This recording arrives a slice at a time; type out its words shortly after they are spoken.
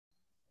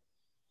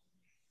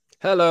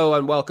Hello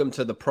and welcome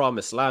to The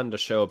Promised Land, a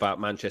show about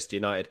Manchester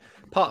United,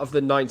 part of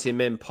the 90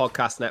 Min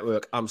podcast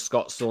network. I'm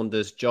Scott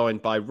Saunders,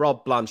 joined by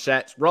Rob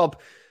Blanchette. Rob,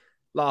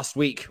 last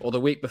week or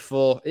the week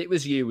before, it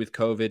was you with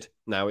COVID.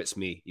 Now it's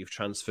me. You've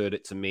transferred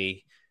it to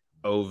me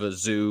over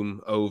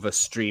Zoom, over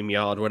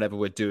StreamYard, whatever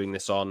we're doing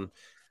this on.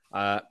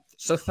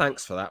 So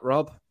thanks for that,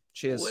 Rob.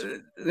 Cheers.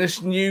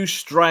 This new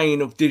strain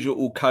of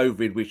digital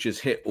COVID, which has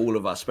hit all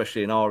of us,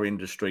 especially in our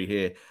industry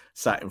here,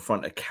 sat in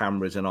front of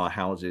cameras in our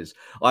houses.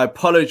 I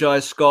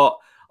apologise, Scott.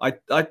 I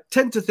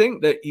tend to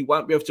think that you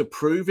won't be able to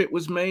prove it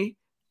was me.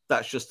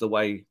 That's just the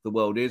way the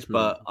world is.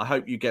 But I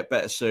hope you get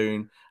better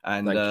soon.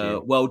 And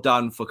well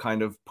done for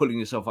kind of pulling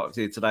yourself up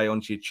here today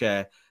onto your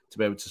chair to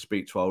be able to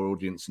speak to our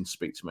audience and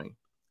speak to me.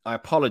 I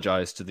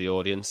apologise to the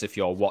audience if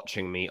you're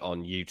watching me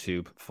on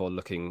YouTube for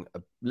looking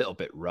a little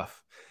bit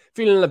rough.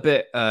 Feeling a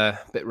bit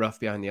rough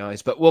behind the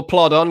eyes, but we'll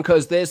plod on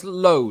because there's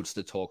loads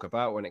to talk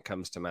about when it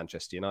comes to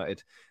Manchester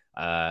United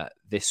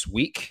this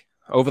week.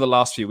 Over the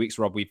last few weeks,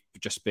 Rob, we've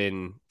just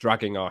been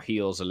dragging our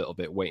heels a little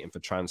bit, waiting for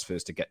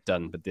transfers to get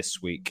done. But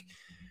this week,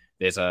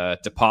 there's a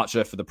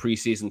departure for the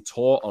preseason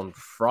tour on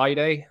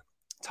Friday.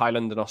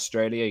 Thailand and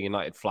Australia,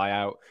 United fly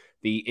out.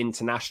 The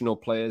international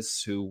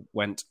players who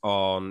went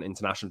on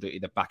international duty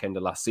the back end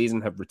of last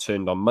season have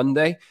returned on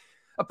Monday,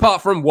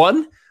 apart from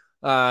one.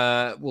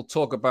 We'll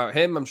talk about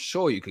him. I'm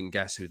sure you can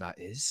guess who that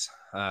is.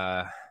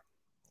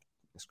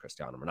 It's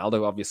Cristiano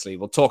Ronaldo, obviously.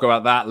 We'll talk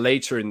about that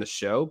later in the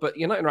show, but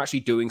United are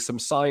actually doing some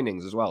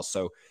signings as well.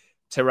 So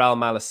Tyrell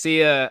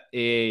Malacia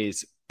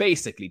is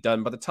basically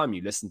done. By the time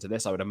you listen to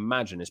this, I would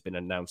imagine it's been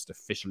announced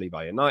officially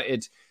by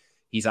United.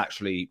 He's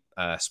actually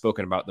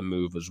spoken about the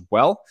move as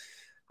well.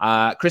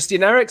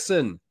 Christian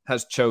Eriksen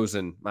has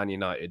chosen Man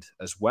United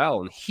as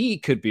well, and he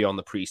could be on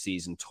the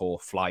preseason tour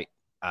flight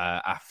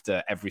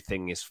after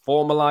everything is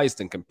formalized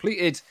and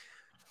completed.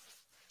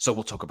 So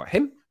we'll talk about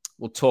him.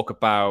 We'll talk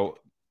about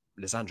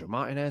Lisandro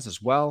Martinez as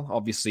well.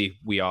 Obviously,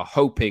 we are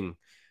hoping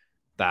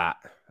that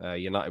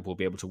United will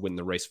be able to win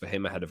the race for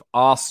him ahead of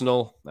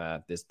Arsenal.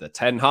 There's the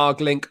Ten Hag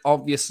link,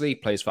 obviously,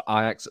 plays for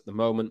Ajax at the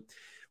moment.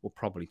 We'll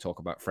probably talk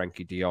about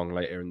Frankie de Jong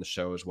later in the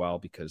show as well,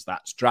 because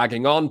that's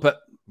dragging on.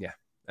 But yeah,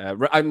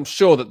 I'm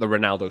sure that the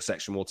Ronaldo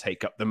section will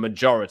take up the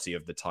majority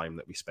of the time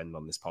that we spend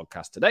on this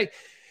podcast today.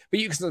 But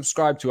you can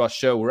subscribe to our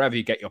show wherever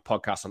you get your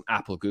podcasts on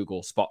Apple,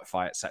 Google,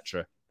 Spotify,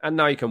 etc. And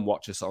now you can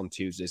watch us on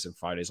Tuesdays and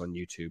Fridays on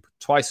YouTube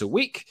twice a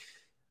week.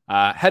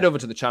 Head over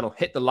to the channel,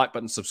 hit the like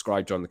button,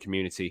 subscribe, join the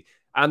community.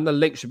 And the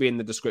link should be in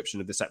the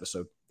description of this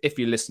episode if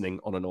you're listening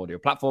on an audio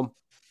platform.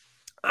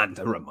 And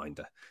a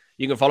reminder,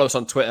 you can follow us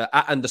on Twitter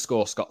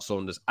 @_Scott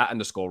Saunders,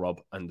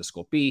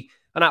 @_Rob_B,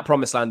 and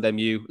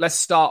 @PromiseLandMU. Let's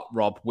start,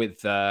 Rob,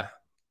 with,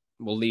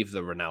 we'll leave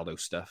the Ronaldo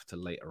stuff to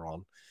later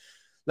on.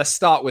 Let's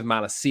start with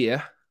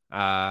Malacia.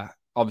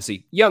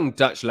 Obviously, young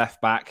Dutch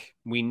left back.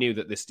 We knew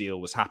that this deal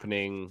was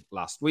happening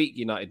last week.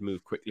 United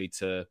moved quickly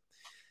to,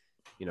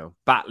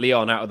 bat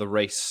Lyon out of the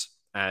race,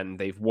 and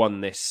they've won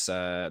this.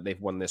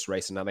 They've won this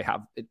race, and now they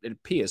have. It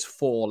appears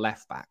 4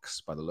 left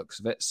backs by the looks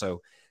of it.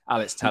 So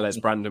Alex Telles,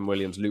 Brandon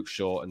Williams, Luke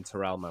Shaw, and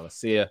Tyrell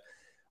Malacia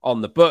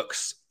on the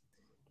books.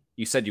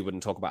 You said you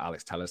wouldn't talk about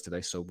Alex Telles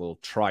today, so we'll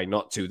try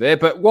not to there.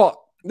 But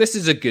this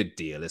is a good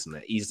deal, isn't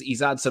it? He's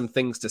had some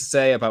things to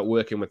say about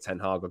working with Ten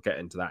Hag. I'll get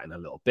into that in a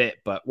little bit.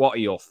 But what are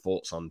your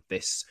thoughts on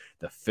this,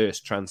 the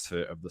first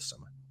transfer of the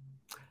summer?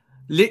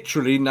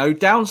 Literally no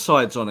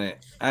downsides on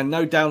it. And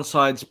no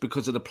downsides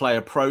because of the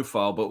player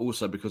profile, but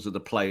also because of the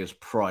player's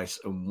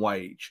price and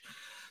wage.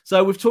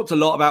 So we've talked a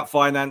lot about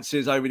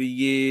finances over the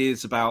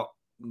years, about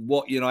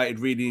what United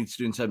really need to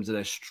do in terms of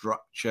their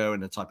structure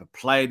and the type of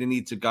player they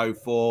need to go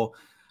for.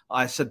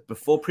 I said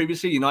before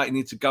previously, United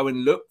need to go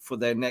and look for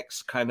their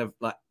next kind of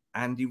like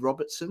Andy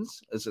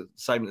Robertsons, as the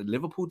same that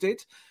Liverpool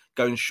did.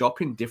 Go and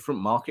shop in different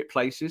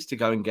marketplaces to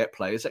go and get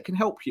players that can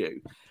help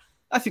you.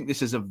 I think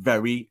this is a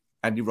very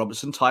Andy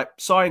Robertson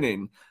type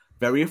signing.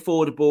 Very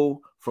affordable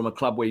from a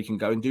club where you can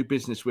go and do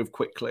business with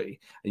quickly,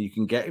 and you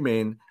can get him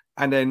in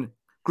and then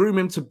groom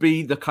him to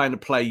be the kind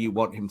of player you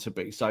want him to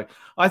be. So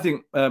I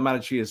think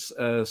Malacia's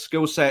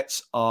skill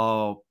sets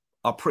are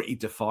pretty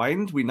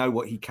defined. We know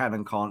what he can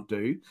and can't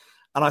do.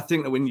 And I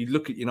think that when you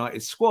look at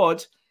United's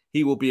squad,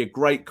 he will be a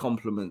great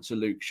complement to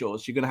Luke Shaw.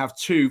 So you're going to have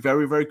 2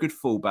 very, very good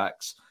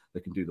fullbacks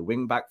that can do the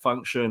wing-back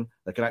function,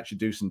 that can actually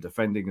do some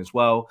defending as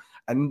well,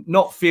 and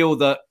not feel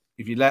that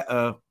if you let,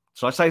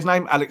 so I say his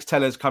name, Alex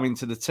Telles, come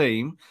into the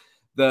team,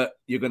 that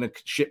you're going to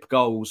ship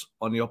goals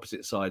on the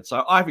opposite side.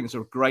 So I think it's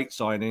a great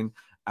signing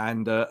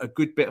and a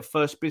good bit of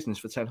first business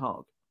for Ten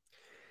Hag.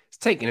 It's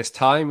taking its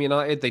time,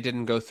 United. They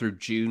didn't go through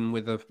June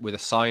with a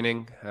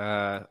signing.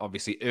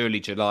 Obviously,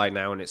 early July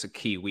now, and it's a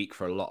key week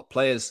for a lot of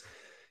players.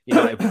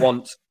 United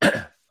want...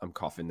 I'm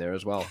coughing there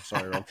as well.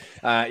 Sorry,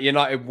 Ron.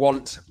 United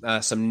want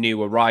some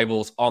new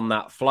arrivals on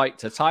that flight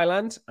to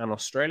Thailand and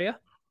Australia.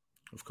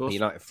 Of course.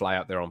 United fly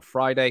out there on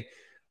Friday.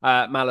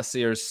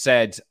 Malacia has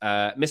said,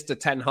 Mr.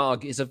 Ten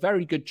Hag is a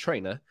very good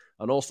trainer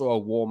and also a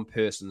warm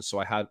person, so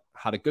I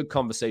had a good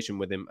conversation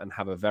with him and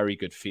have a very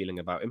good feeling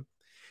about him.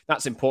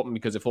 That's important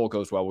because if all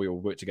goes well, we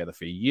will work together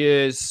for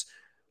years.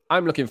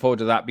 I'm looking forward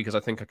to that because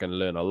I think I can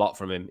learn a lot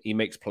from him. He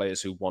makes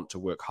players who want to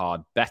work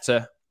hard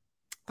better.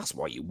 That's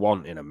what you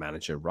want in a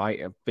manager, right?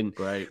 I've been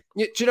great.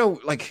 Do you know,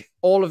 like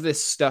all of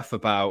this stuff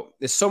about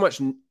there's so much.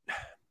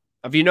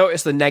 Have you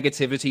noticed the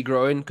negativity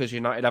growing because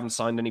United haven't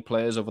signed any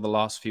players over the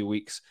last few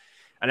weeks,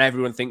 and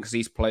everyone thinks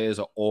these players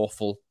are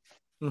awful?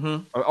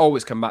 Mm-hmm. I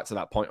always come back to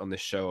that point on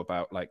this show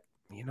about like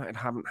United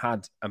haven't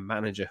had a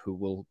manager who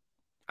will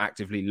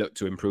actively look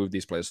to improve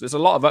these players. So there's a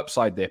lot of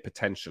upside there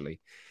potentially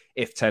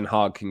if Ten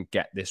Hag can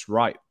get this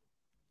right.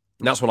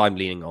 And that's what I'm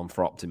leaning on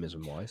for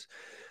optimism wise.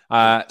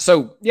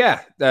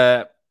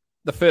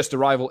 The first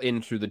arrival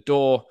in through the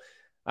door,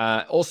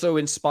 also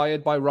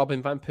inspired by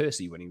Robin van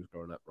Persie when he was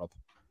growing up, Rob.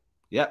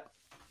 Yep.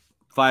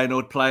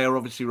 Feyenoord player,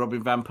 obviously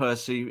Robin van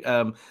Persie.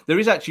 There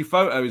is actually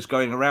photos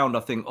going around,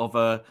 I think,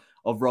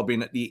 of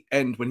Robin at the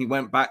end when he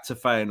went back to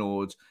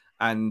Feyenoord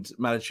and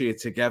Malacia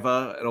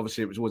together. And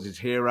obviously it was his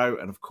hero.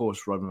 And of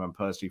course, Robin van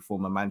Persie,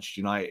 former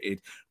Manchester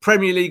United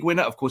Premier League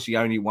winner. Of course, he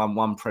only won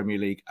one Premier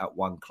League at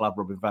one club,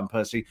 Robin van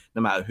Persie,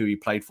 no matter who he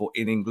played for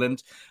in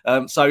England.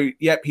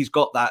 He's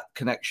got that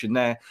connection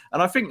there.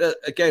 And I think that,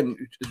 again,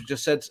 as you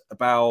just said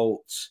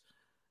about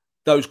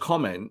those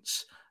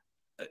comments,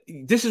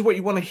 this is what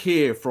you want to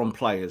hear from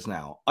players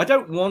now. I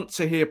don't want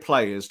to hear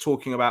players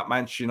talking about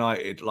Manchester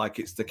United like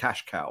it's the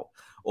cash cow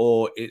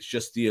or it's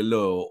just the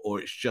allure or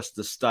it's just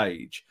the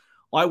stage.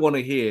 I want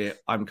to hear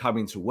I'm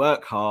coming to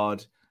work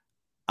hard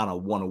and I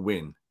want to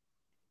win.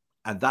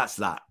 And that's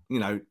that,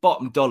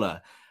 bottom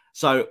dollar.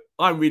 So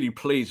I'm really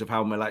pleased with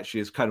how Malacia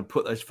has kind of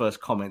put those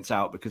first comments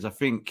out because I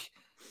think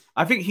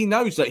he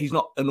knows that he's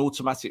not an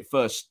automatic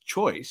first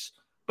choice.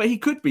 But he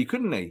could be,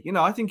 couldn't he?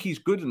 I think he's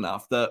good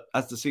enough that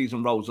as the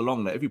season rolls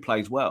along, that if he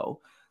plays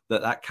well,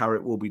 that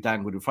carrot will be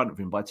dangled in front of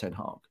him by Ten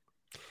Hag.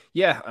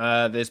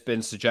 Yeah, there's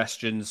been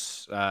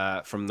suggestions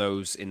from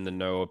those in the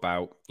know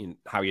about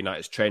how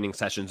United's training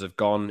sessions have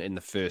gone in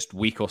the first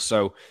week or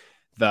so,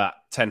 that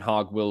Ten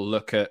Hag will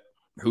look at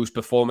who's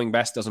performing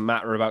best. Doesn't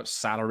matter about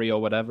salary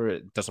or whatever.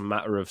 It doesn't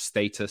matter of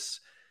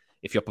status.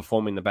 If you're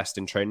performing the best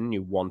in training,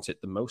 you want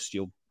it the most,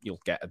 you'll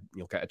get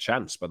a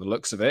chance by the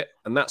looks of it.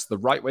 And that's the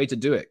right way to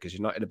do it because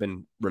United have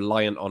been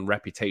reliant on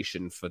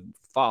reputation for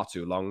far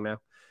too long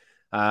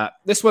now.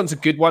 This one's a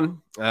good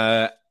one.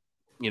 They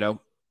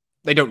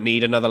don't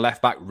need another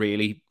left back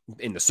really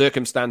in the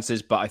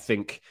circumstances, but I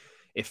think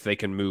if they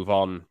can move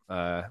on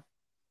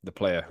the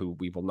player who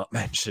we will not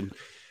mention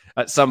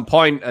at some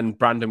point and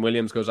Brandon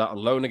Williams goes out on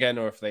loan again,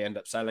 or if they end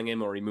up selling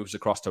him or he moves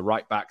across to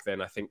right back,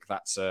 then I think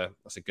that's a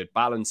good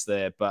balance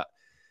there. But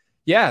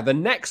yeah, the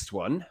next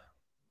one,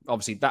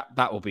 obviously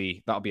that'll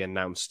be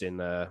announced in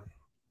the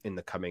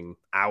coming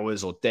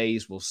hours or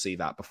days. We'll see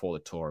that before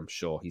the tour. I'm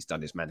sure he's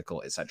done his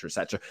medical, etc.,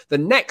 etc. The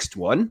next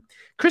one,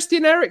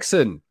 Christian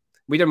Eriksen.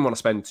 We didn't want to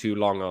spend too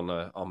long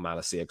on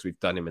Malacia because we've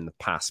done him in the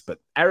past, but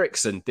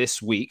Eriksen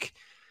this week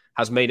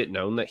has made it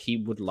known that he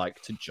would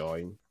like to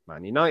join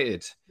Man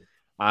United.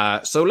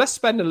 So let's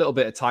spend a little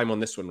bit of time on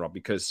this one, Rob,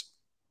 because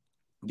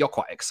you're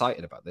quite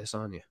excited about this,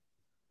 aren't you?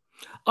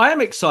 I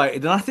am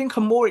excited, and I think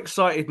I'm more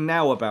excited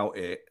now about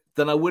it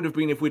than I would have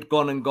been if we'd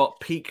gone and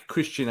got peak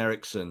Christian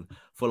Eriksen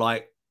for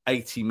like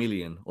 80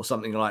 million or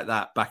something like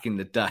that back in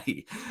the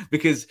day,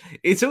 because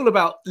it's all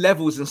about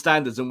levels and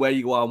standards and where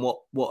you are and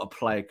what a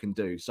player can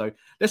do. So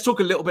let's talk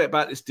a little bit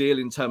about this deal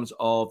in terms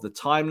of the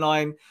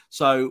timeline.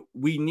 So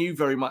we knew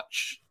very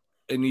much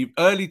in the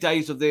early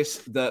days of this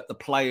that the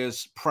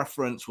player's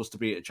preference was to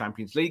be at a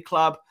Champions League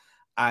club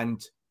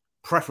and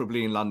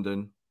preferably in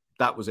London.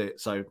 That was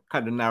it. So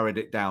kind of narrowed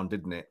it down,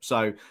 didn't it?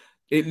 So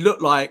it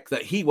looked like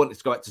that he wanted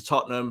to go back to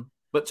Tottenham,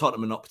 but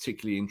Tottenham are not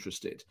particularly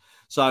interested.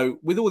 So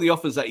with all the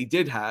offers that he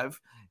did have,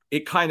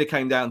 it kind of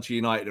came down to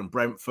United and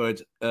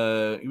Brentford.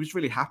 He was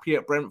really happy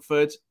at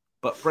Brentford,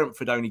 but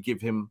Brentford only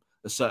give him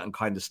a certain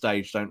kind of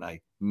stage, don't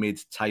they?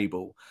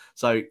 Mid-table.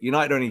 So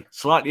United are only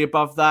slightly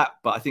above that,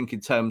 but I think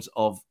in terms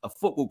of a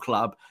football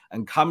club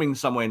and coming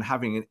somewhere and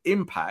having an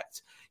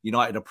impact,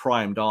 United are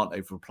primed, aren't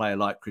they, for a player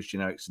like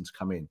Christian Eriksen to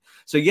come in.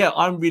 So yeah,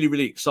 I'm really,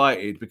 really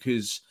excited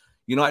because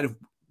United have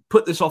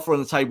put this offer on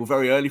the table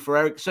very early for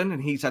Eriksen,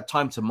 and he's had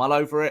time to mull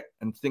over it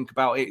and think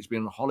about it. He's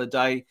been on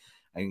holiday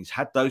and he's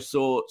had those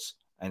thoughts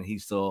and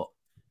he's thought,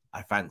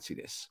 I fancy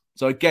this.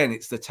 So again,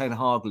 it's the Ten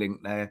Hag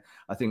link there.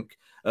 I think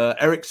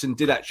Eriksen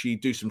did actually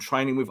do some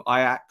training with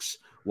Ajax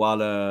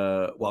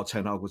while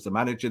Ten Hag was the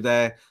manager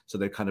there. So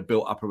they kind of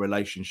built up a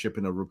relationship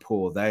and a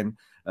rapport then.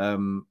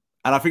 And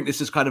I think this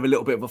is kind of a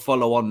little bit of a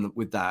follow-on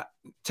with that.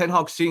 Ten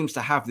Hag seems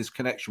to have this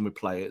connection with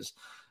players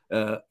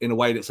in a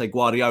way that, say,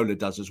 Guardiola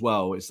does as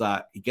well, is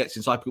that he gets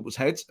inside people's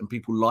heads and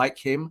people like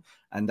him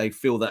and they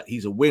feel that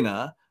he's a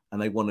winner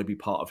and they want to be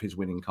part of his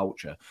winning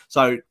culture.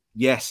 So,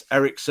 yes,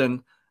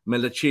 Eriksen,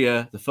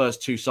 Malacia, the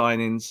first two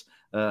signings.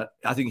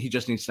 I think he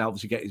just needs to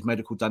obviously get his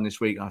medical done this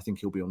week, and I think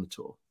he'll be on the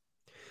tour.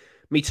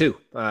 Me too.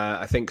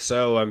 I think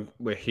so.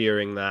 We're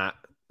hearing that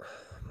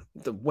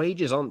the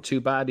wages aren't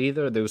too bad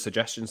either. There were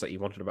suggestions that he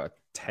wanted about a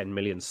 10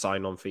 million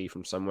sign-on fee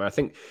from somewhere. I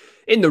think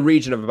in the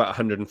region of about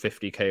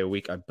 150k a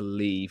week, I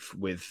believe,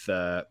 with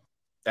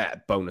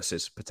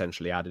bonuses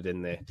potentially added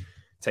in there.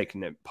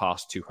 taking it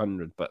past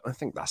 200. But I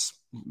think that's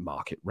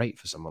market rate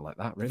for someone like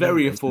that. Really,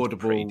 very it's affordable,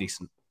 pretty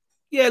decent.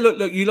 Yeah,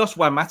 look, you lost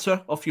Juan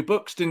Mata off your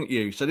books, didn't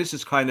you? So this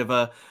is kind of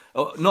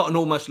not an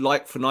almost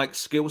like-for-like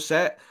skill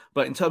set,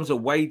 but in terms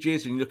of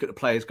wages, and you look at the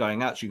players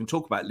going out, so you can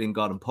talk about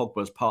Lingard and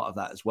Pogba as part of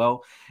that as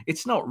well.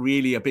 It's not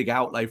really a big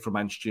outlay for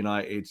Manchester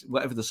United,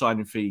 whatever the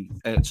sign-on fee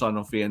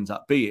ends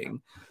up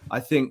being. I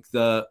think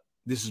that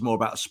this is more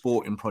about a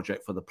sporting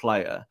project for the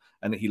player,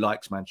 and that he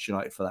likes Manchester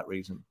United for that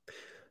reason.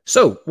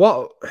 So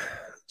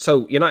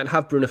United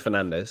have Bruno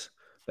Fernandes,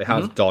 they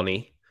have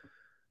Donny,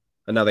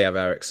 and now they have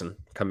Eriksen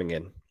coming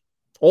in.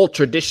 All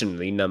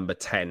traditionally number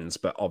 10s,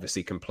 but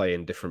obviously can play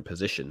in different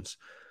positions.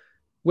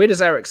 Where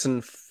does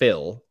Eriksen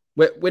fill?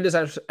 Where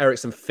does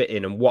Eriksen fit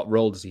in, and what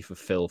role does he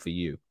fulfill for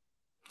you?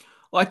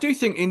 Well, I do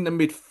think in the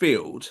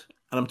midfield,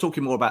 and I'm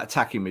talking more about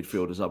attacking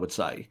midfielders, I would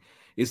say,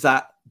 is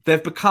that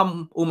they've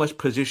become almost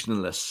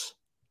positionless.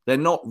 They're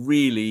not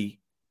really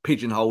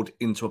pigeonholed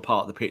into a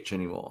part of the pitch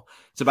anymore.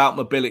 It's about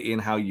mobility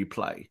and how you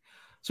play.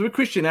 So with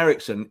Christian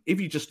Eriksen, if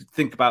you just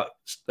think about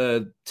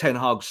Ten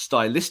Hag's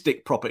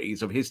stylistic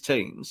properties of his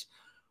teams,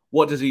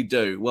 what does he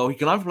do? Well, he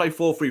can either play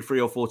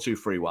 4-3-3 or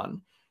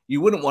 4-2-3-1.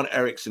 You wouldn't want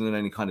Eriksen in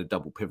any kind of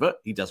double pivot.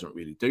 He doesn't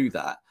really do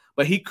that.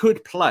 But he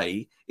could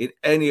play in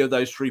any of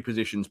those three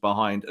positions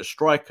behind a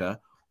striker,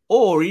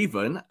 or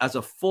even as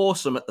a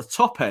foursome at the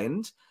top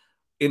end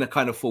in a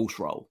kind of false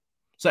role.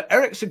 So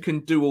Eriksen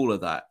can do all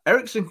of that.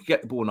 Eriksen can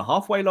get the ball on the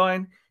halfway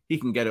line. He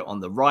can get it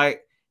on the right.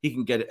 He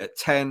can get it at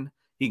 10.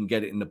 He can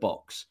get it in the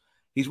box.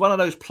 He's one of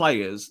those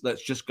players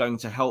that's just going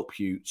to help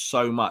you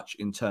so much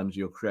in terms of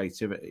your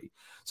creativity.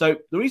 So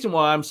the reason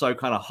why I'm so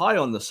kind of high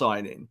on the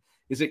signing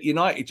is that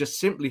United just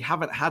simply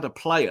haven't had a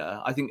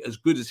player, I think, as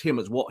good as him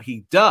as what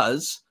he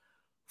does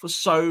for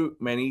so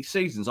many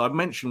seasons. I've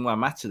mentioned Juan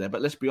Mata there,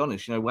 but let's be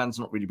honest, Juan's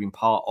not really been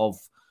part of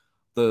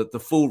the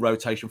full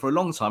rotation for a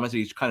long time, as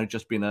he's kind of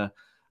just been a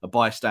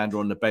bystander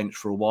on the bench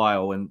for a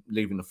while, and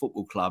leaving the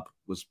football club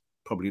was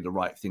probably the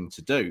right thing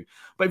to do.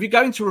 But if you're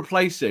going to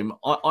replace him,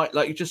 I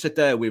like you just said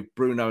there with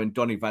Bruno and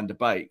Donny van der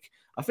Beek,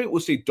 I think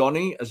we'll see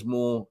Donny as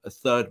more a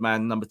third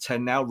man, number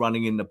 10 now,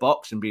 running in the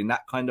box and being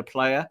that kind of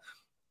player.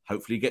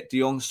 Hopefully get De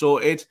Jong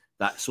sorted.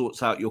 That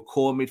sorts out your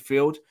core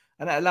midfield.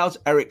 And it allows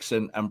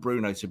Eriksen and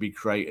Bruno to be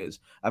creators.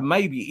 And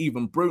maybe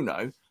even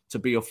Bruno to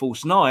be a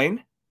false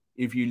 9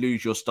 if you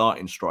lose your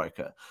starting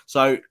striker.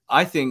 So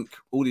I think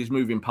all these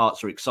moving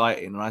parts are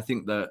exciting. And I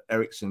think that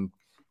Eriksen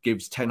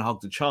gives Ten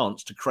Hag the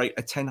chance to create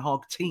a Ten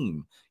Hag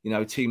team,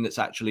 a team that's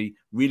actually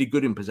really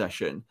good in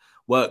possession,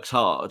 works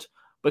hard,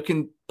 but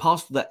can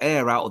pass the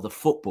air out of the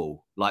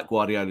football like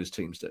Guardiola's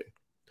teams do.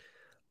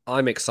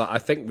 I'm excited. I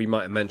think we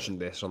might have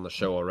mentioned this on the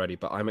show already,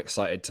 but I'm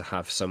excited to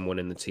have someone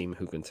in the team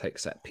who can take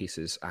set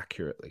pieces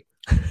accurately.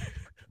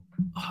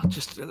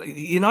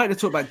 United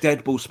talk about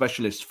dead ball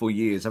specialists for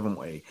years, haven't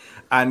we?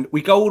 And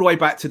we go all the way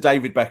back to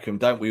David Beckham,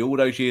 don't we? All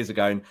those years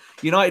ago, and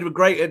United were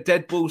great at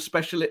dead ball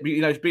specialists,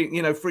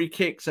 being free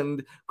kicks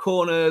and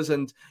corners,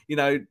 and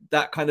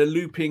that kind of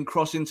looping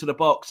cross into the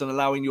box and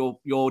allowing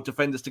your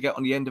defenders to get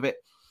on the end of it.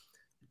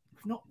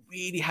 We've not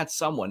really had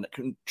someone that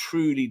can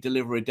truly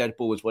deliver a dead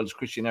ball as well as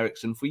Christian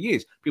Eriksen for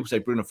years. People say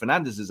Bruno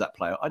Fernandes is that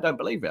player. I don't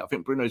believe it. I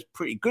think Bruno's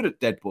pretty good at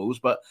dead balls,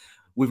 but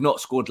we've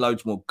not scored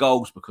loads more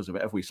goals because of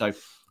it, have we? So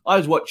I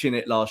was watching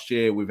it last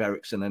year with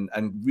Eriksen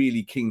and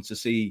really keen to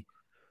see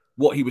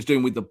what he was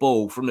doing with the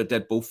ball from the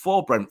dead ball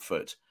for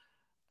Brentford.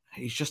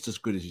 He's just as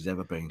good as he's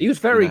ever been. He was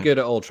very good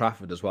at Old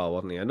Trafford as well,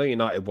 wasn't he? I know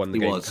United won the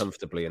game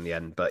comfortably in the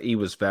end, but he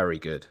was very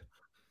good.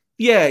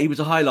 Yeah, he was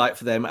a highlight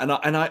for them. And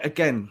I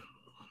again,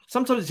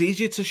 sometimes it's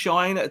easier to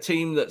shine at a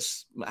team that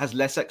has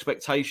less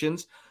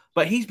expectations.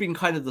 But he's been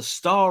kind of the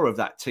star of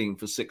that team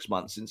for 6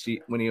 months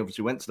when he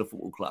obviously went to the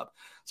football club.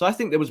 So I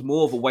think there was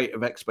more of a weight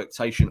of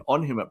expectation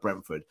on him at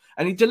Brentford,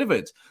 and he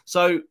delivered.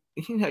 So,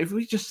 if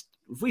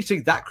we see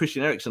that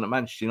Christian Eriksen at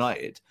Manchester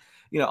United,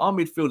 our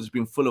midfield has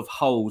been full of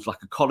holes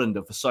like a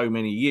colander for so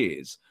many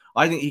years.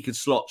 I think he could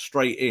slot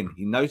straight in.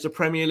 He knows the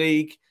Premier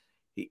League.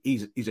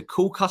 He's a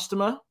cool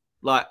customer.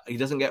 Like, he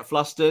doesn't get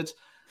flustered.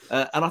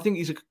 And I think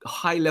he's a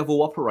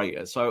high-level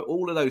operator. So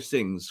all of those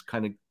things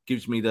kind of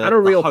gives me the and a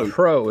real hope.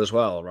 Pro as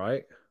well,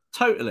 right?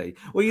 Totally.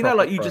 Well, you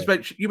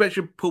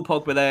mentioned Paul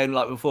Pogba there, and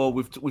like before,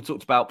 we've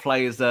talked about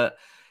players that,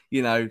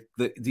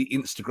 the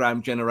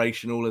Instagram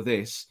generation, all of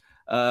this.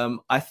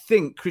 I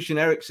think Christian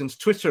Eriksen's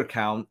Twitter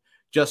account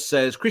just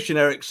says Christian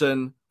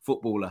Eriksen,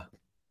 footballer.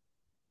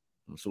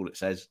 That's all it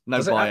says.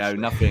 No bio,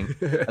 nothing.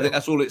 I think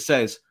that's all it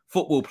says.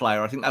 Football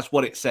player. I think that's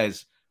what it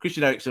says.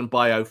 Christian Eriksen,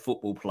 bio,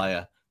 football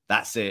player.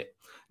 That's it.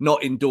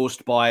 Not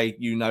endorsed by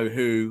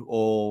who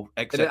or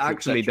etc. It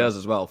actually does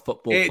as well.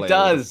 Football. It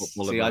does. See,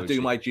 emoji. I do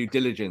my due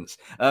diligence.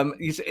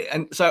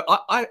 And so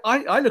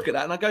I look at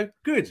that and I go,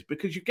 good,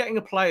 because you're getting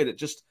a player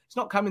that it's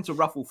not coming to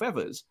ruffle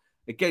feathers.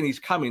 Again, he's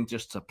coming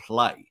just to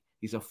play.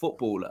 He's a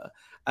footballer,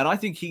 and I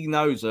think he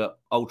knows that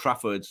Old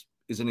Trafford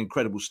is an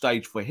incredible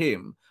stage for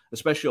him,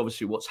 especially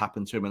obviously what's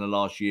happened to him in the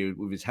last year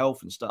with his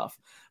health and stuff.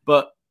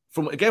 But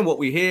from again, what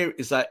we hear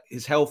is that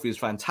his health is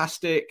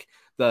fantastic.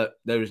 that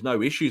there is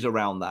no issues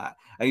around that.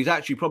 And he's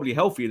actually probably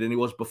healthier than he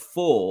was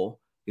before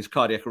his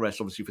cardiac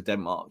arrest, obviously, for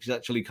Denmark. He's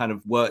actually kind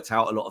of worked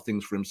out a lot of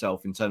things for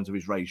himself in terms of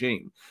his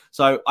regime.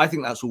 So I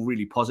think that's all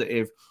really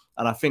positive.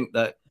 And I think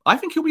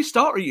he'll be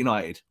starter at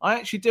United. I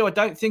actually do. I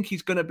don't think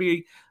he's going to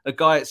be a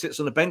guy that sits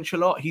on the bench a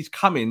lot. He's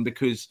coming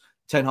because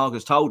Ten Hag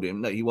has told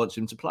him that he wants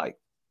him to play.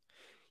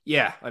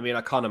 Yeah, I mean,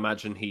 I can't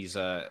imagine he's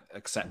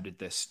accepted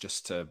this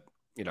just to,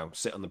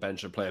 sit on the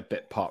bench and play a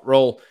bit part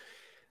role.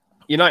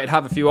 United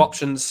have a few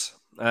options,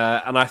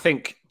 and I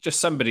think just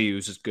somebody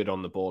who's as good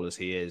on the ball as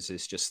he is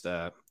just,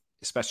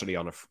 especially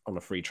on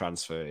a free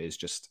transfer, is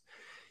just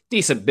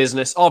decent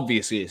business.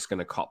 Obviously, it's going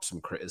to cop some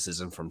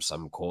criticism from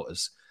some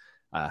quarters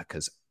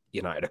because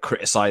United are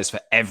criticised for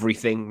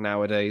everything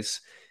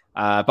nowadays.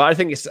 But I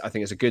think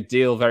it's a good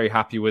deal. Very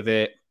happy with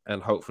it,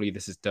 and hopefully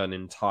this is done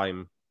in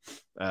time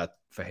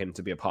for him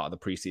to be a part of the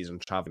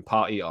preseason traveling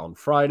party on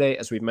Friday,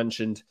 as we've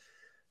mentioned.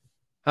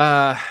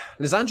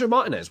 Lisandro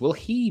Martinez, will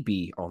he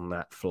be on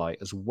that flight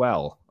as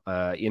well?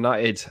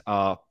 United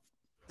are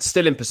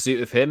still in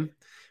pursuit of him.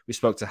 We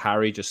spoke to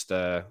Harry,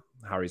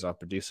 Harry's our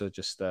producer,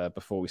 just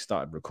before we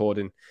started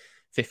recording.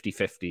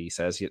 50-50, he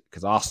says,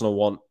 because Arsenal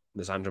want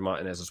Lisandro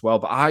Martinez as well.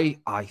 But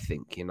I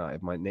think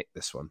United might nick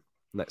this one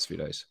next few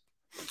days.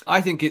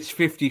 I think it's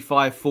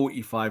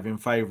 55-45 in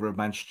favour of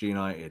Manchester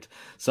United.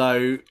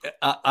 So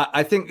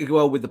I think,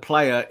 well, with the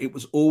player, it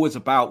was always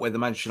about whether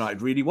Manchester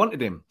United really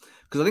wanted him.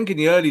 Because I think in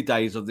the early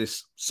days of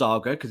this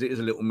saga, because it is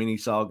a little mini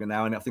saga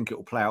now, and I think it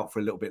will play out for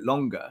a little bit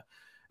longer,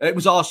 it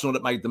was Arsenal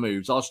that made the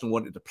moves. Arsenal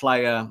wanted the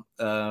player.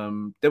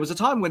 There was a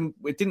time when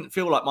it didn't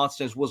feel like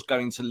Martinez was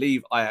going to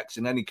leave Ajax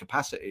in any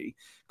capacity,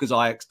 because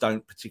Ajax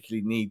don't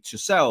particularly need to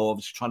sell,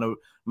 obviously trying to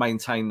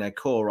maintain their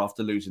core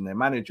after losing their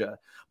manager.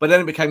 But then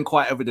it became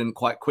quite evident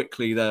quite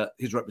quickly that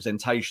his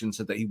representation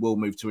said that he will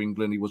move to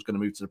England. He was going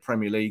to move to the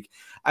Premier League.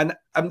 And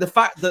the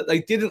fact that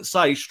they didn't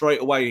say straight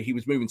away he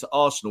was moving to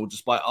Arsenal,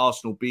 despite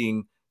Arsenal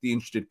being the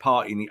interested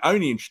party and the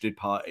only interested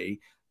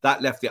party,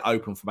 that left it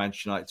open for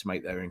Manchester United to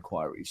make their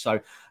inquiries. So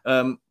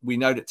we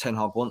know that Ten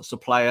Hag wants the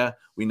player.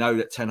 We know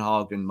that Ten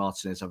Hag and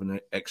Martinez have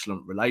an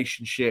excellent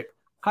relationship.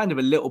 Kind of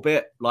a little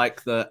bit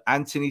like the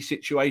Anthony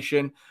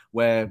situation,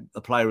 where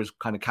the player has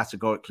kind of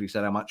categorically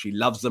said how much he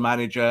loves the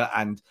manager.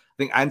 And I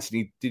think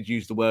Anthony did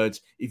use the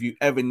words, "If you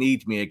ever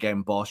need me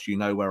again, boss, you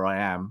know where I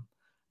am."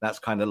 That's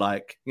kind of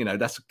like,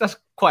 that's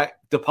quite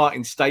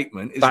departing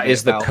statement. That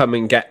is the come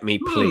and get me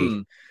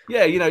plea.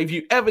 Yeah, if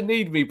you ever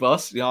need me,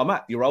 boss, I'm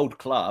at your old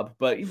club.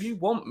 But if you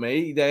want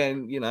me,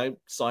 then,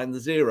 sign the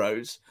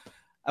zeros.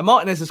 And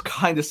Martinez has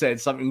kind of said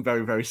something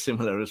very, very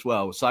similar as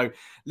well. So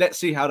let's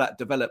see how that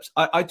develops.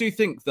 I do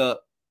think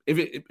that if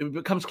it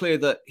becomes clear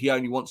that he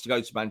only wants to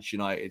go to Manchester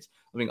United,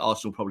 I think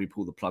Arsenal will probably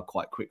pull the plug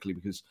quite quickly,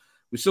 because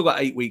we've still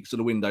got 8 weeks of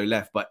the window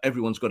left, but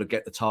everyone's got to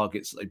get the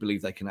targets that they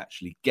believe they can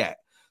actually get.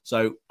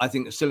 So I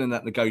think they're still in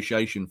that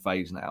negotiation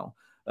phase now.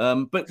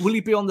 But will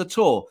he be on the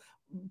tour?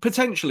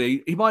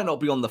 Potentially. He might not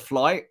be on the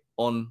flight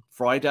on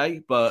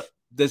Friday, but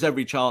there's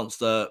every chance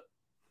that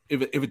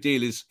if a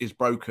deal is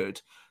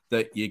brokered,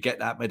 that you get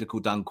that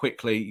medical done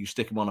quickly, you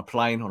stick him on a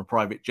plane, on a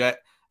private jet,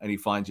 and he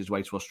finds his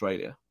way to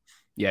Australia.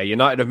 Yeah,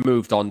 United have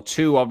moved on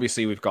too.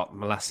 Obviously, we've got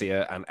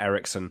Malacia and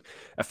Eriksen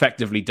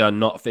effectively done,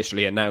 not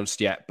officially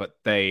announced yet, but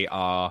they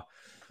are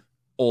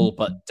all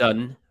but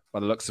done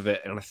by the looks of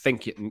it. And I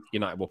think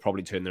United will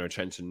probably turn their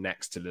attention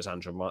next to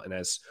Lisandro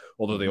Martinez,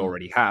 although they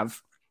already have.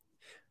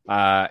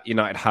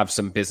 United have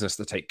some business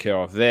to take care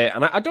of there.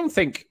 And I don't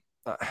think...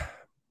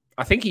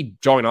 I think he'd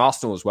join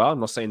Arsenal as well. I'm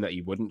not saying that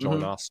he wouldn't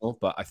join Arsenal,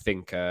 but I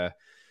think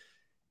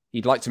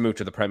he'd like to move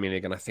to the Premier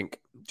League. And I think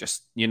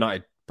just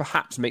United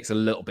perhaps makes a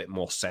little bit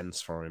more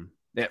sense for him.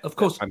 Yeah, of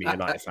course. I'm a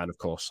United fan, of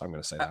course. I'm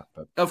going to say that.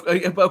 But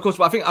of course,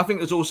 but I think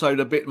there's also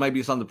the bit, maybe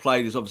it's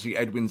underplayed, is obviously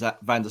Edwin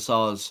van der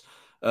Sar's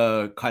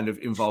kind of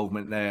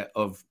involvement there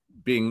of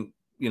being,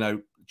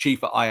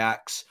 chief at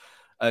Ajax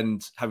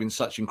and having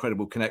such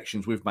incredible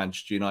connections with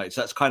Manchester United.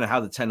 So that's kind of how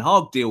the Ten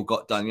Hag deal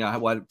got done.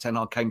 Why Ten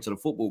Hag came to the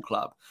football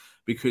club,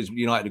 because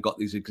United have got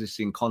these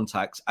existing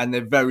contacts, and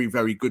they're very,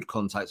 very good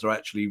contacts. They're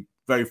actually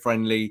very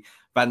friendly.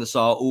 Van der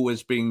Sar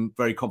always been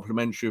very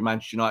complimentary of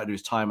Manchester United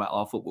his time at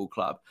our football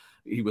club.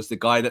 He was the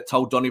guy that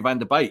told Donny van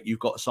der Beek, "You've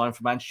got to sign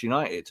for Manchester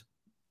United."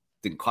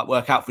 Didn't quite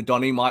work out for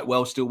Donny, might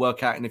well still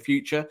work out in the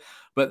future.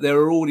 But there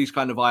are all these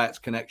kind of Ajax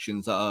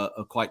connections that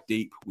are quite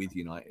deep with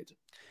United.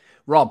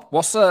 Rob,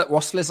 what's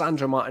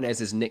Lisandro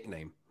Martinez's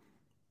nickname?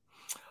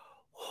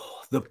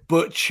 The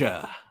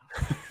Butcher.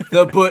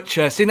 The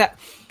Butcher. See that?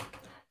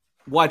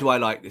 Why do I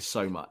like this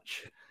so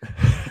much?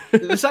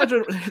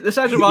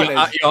 Lisandro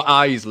Martinez. Your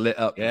eyes lit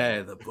up.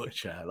 Yeah, the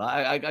Butcher.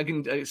 Like I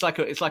can. It's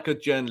like a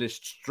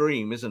journalist's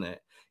dream, isn't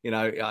it?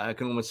 I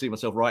can almost see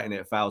myself writing it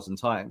 1,000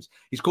 times.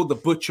 He's called the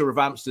Butcher of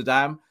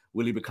Amsterdam.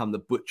 Will he become the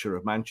Butcher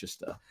of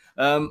Manchester?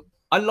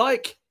 I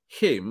like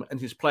him and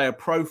his player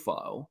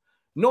profile,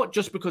 not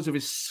just because of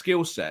his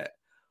skill set,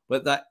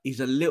 but that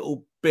he's a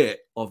little bit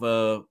of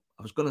a,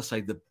 I was going to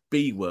say the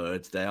B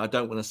word there. I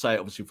don't want to say it,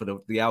 obviously, for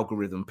the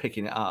algorithm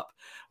picking it up,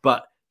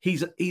 but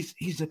he's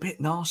a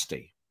bit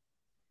nasty.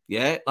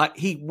 Yeah, like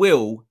he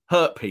will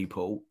hurt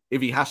people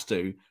if he has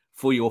to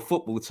for your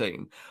football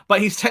team.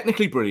 But he's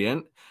technically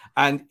brilliant,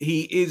 and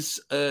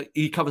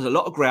he covers a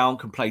lot of ground,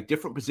 can play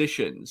different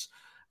positions,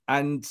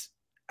 and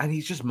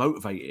he's just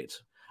motivated.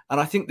 And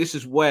I think this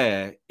is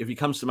where, if he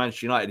comes to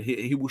Manchester United,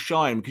 he will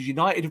shine, because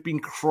United have been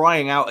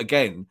crying out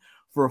again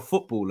for a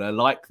footballer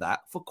like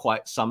that for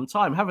quite some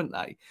time, haven't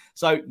they?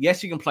 So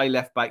yes, he can play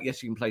left back. Yes,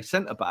 he can play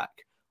centre back.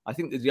 I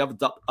think there's the other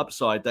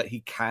upside that he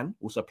can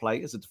also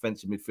play as a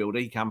defensive midfielder.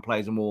 He can play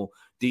as a more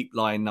deep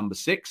line number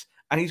 6,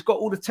 and he's got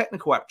all the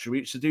technical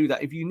attributes to do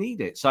that if you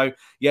need it. So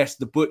yes,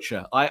 the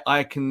Butcher.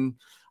 I can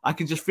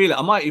just feel it.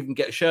 I might even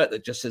get a shirt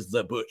that just says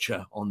the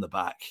Butcher on the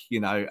back,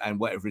 and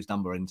whatever his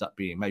number ends up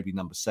being, maybe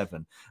number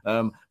 7.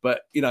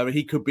 But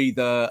he could be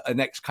a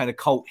next kind of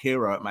cult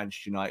hero at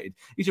Manchester United.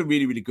 He's a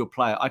really, really good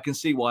player. I can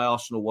see why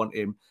Arsenal want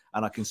him,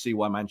 and I can see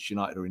why Manchester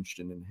United are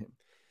interested in him.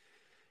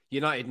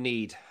 United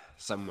need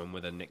someone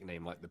with a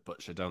nickname like the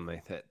Butcher, don't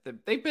they?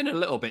 They've been a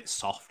little bit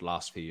soft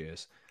last few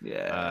years.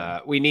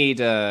 Yeah, we need.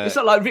 It's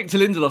not like Victor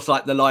Lindelof's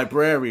like the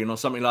Librarian or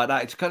something like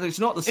that. It's because it's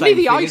not the same. Isn't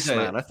he the thing,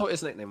 Iceman? I thought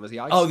his nickname was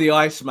the Iceman. Oh, the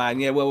Iceman.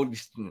 Yeah, well,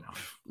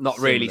 not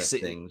really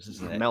things,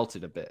 isn't it?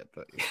 Melted a bit,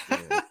 but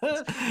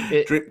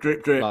drip,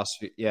 drip, drip.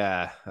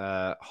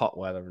 Hot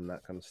weather and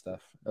that kind of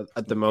stuff.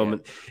 At the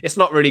moment, it's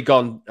not really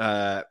gone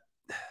to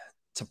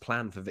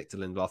plan for Victor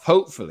Lindelof.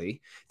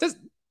 Hopefully,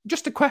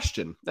 just a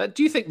question.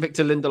 Do you think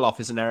Victor Lindelof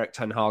is an Erik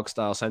ten Hag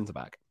style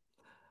centre-back?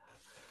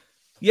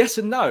 Yes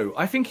and no.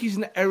 I think he's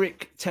an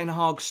Erik ten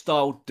Hag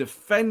style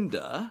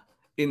defender,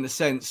 in the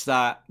sense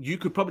that you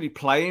could probably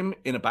play him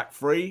in a back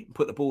three,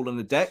 put the ball on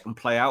the deck and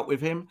play out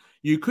with him.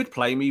 You could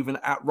play him even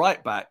at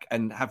right back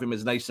and have him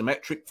as an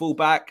asymmetric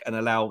fullback and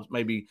allow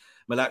maybe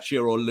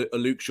Malacia or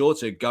Luke Shaw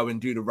to go and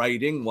do the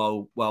raiding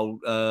while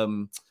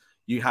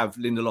you have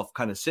Lindelof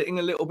kind of sitting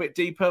a little bit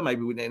deeper,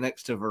 maybe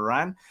next to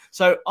Varane.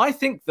 So I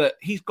think that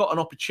he's got an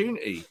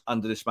opportunity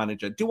under this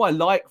manager. Do I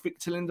like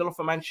Victor Lindelof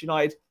at Manchester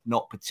United?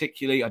 Not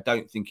particularly. I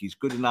don't think he's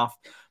good enough.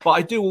 But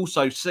I do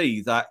also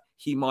see that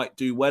he might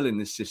do well in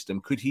this system.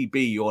 Could he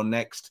be your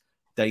next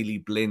Daley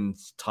Blind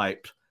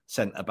type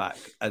centre-back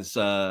as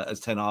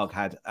Ten Hag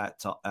had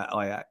at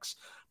Ajax?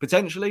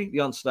 Potentially, the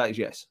answer to that is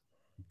yes.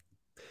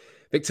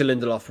 Victor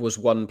Lindelof was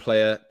one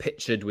player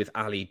pictured with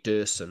Ali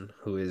Dursun,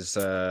 who is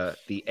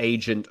the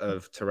agent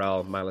of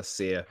Tyrell,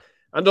 Malacia,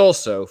 and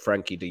also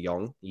Frankie de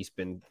Jong. He's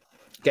been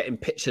getting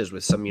pictures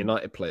with some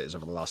United players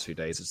over the last few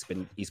days.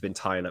 He's been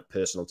tying up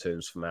personal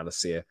terms for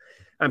Malacia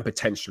and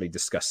potentially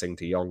discussing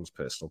de Jong's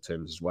personal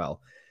terms as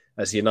well,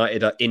 as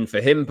United are in for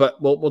him.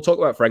 But we'll talk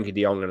about Frankie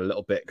de Jong in a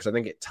little bit, because I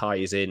think it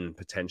ties in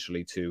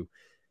potentially to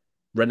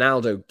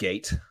Ronaldo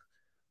Gate.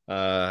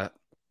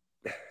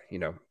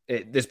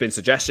 There's been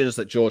suggestions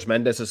that Jorge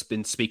Mendes has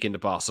been speaking to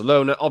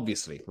Barcelona.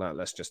 Obviously,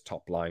 let's just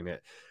top line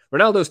it.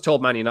 Ronaldo's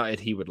told Man United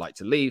he would like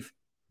to leave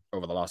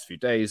over the last few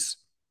days.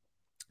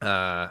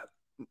 Not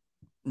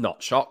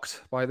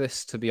shocked by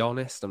this, to be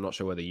honest. I'm not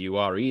sure whether you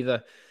are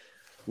either.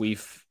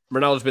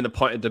 Ronaldo's been the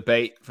point of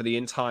debate for the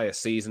entire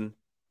season.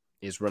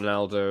 Is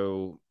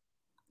Ronaldo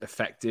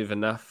effective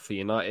enough for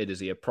United? Is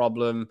he a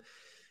problem?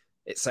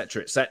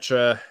 Etc.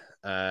 etc.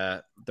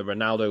 The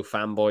Ronaldo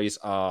fanboys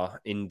are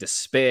in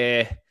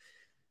despair.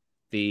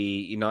 The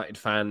United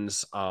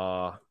fans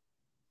are,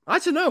 I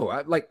don't know.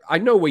 I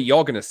know where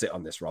you're going to sit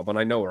on this, Rob, and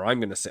I know where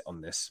I'm going to sit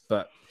on this.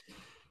 But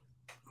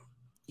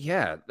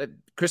yeah,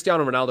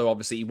 Cristiano Ronaldo,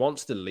 obviously, he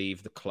wants to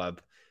leave the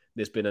club.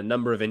 There's been a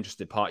number of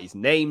interested parties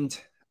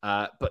named,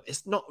 but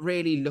it's not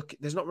really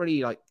there's not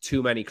really like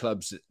too many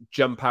clubs that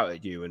jump out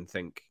at you and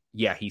think,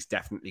 yeah, he's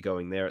definitely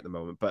going there at the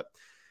moment. But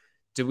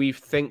do we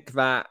think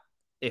that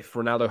if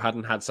Ronaldo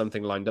hadn't had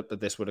something lined up,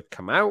 that this would have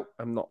come out?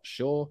 I'm not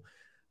sure.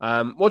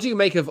 What do you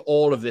make of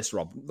all of this,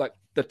 Rob? Like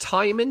the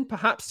timing,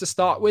 perhaps, to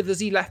start with? Has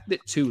he left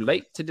it too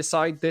late to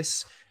decide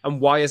this?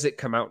 And why has it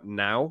come out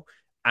now?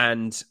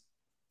 And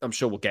I'm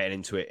sure we'll get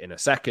into it in a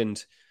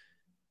second.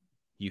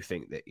 You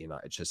think that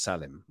United should sell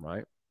him,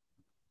 right?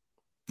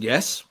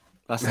 Yes.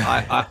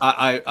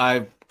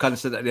 I kind of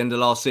said at the end of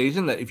last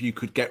season that if you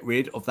could get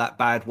rid of that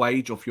bad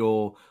wage off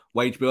your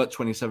wage bill at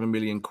 27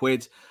 million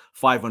quid,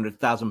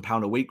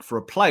 £500,000 a week for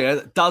a player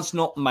that does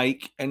not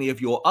make any of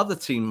your other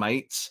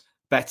teammates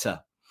better.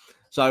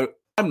 So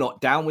I'm not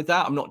down with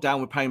that. I'm not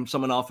down with paying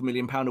someone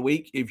 £500,000 a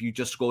week if you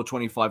just score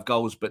 25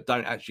 goals but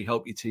don't actually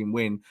help your team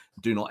win,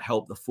 do not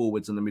help the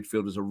forwards and the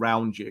midfielders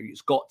around you.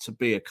 It's got to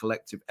be a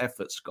collective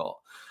effort, Scott.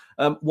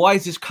 Why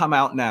has this come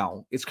out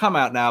now? It's come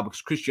out now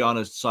because Cristiano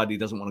has decided he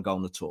doesn't want to go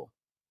on the tour.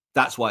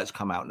 That's why it's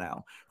come out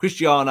now.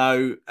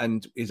 Cristiano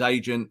and his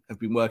agent have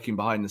been working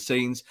behind the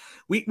scenes.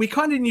 We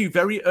kind of knew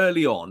very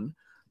early on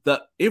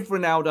that if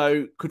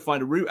Ronaldo could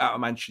find a route out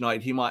of Manchester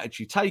United, he might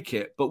actually take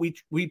it. But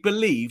we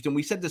believed, and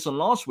we said this on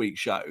last week's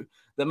show,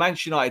 that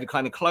Manchester United had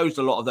kind of closed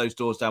a lot of those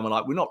doors down. We're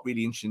like, we're not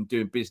really interested in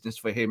doing business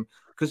for him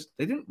because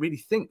they didn't really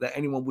think that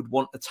anyone would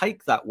want to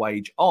take that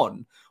wage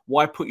on.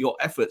 Why put your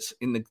efforts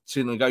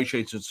to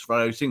negotiators for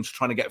those things,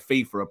 trying to get a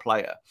fee for a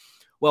player?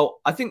 Well,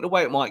 I think the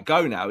way it might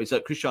go now is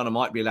that Cristiano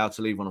might be allowed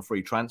to leave on a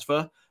free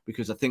transfer.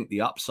 because I think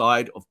the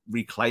upside of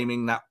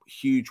reclaiming that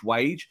huge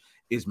wage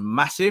is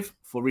massive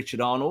for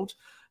Richard Arnold.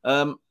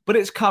 But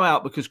it's come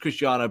out because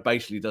Cristiano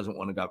basically doesn't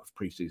want to go for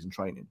pre-season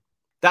training.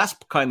 That's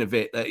kind of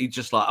it. That he's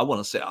just like, I want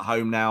to sit at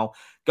home now,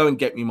 go and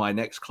get me my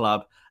next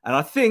club. And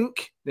I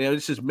think,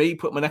 this is me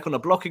putting my neck on the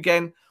block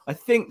again. I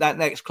think that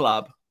next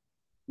club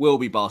will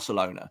be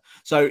Barcelona.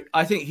 So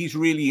I think he's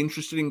really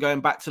interested in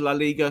going back to La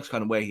Liga. It's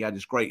kind of where he had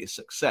his greatest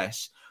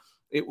success.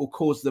 It will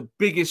cause the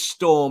biggest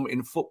storm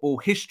in football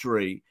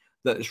history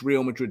that this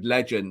Real Madrid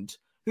legend,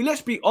 who,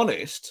 let's be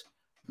honest,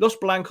 Los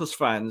Blancos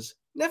fans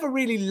never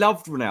really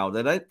loved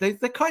Ronaldo.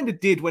 They kind of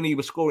did when he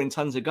was scoring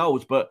tons of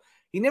goals, but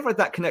he never had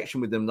that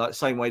connection with them, like the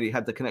same way that he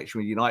had the connection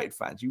with United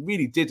fans. He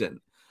really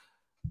didn't.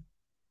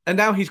 And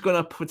now he's going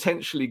to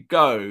potentially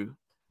go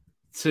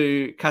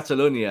to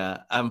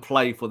Catalonia and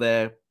play for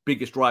their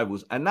biggest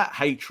rivals. And that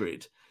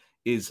hatred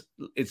it's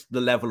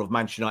the level of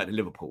Manchester United and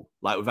Liverpool,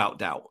 like without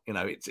doubt.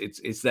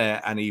 It's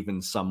there and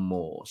even some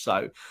more.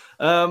 So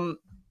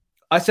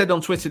I said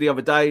on Twitter the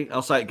other day,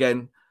 I'll say it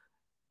again,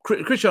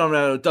 Cristiano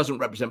Ronaldo doesn't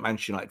represent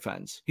Manchester United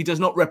fans. He does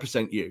not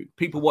represent you.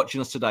 People watching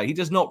us today, he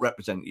does not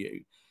represent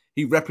you.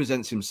 He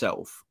represents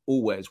himself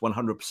always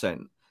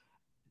 100%.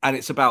 And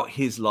it's about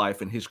his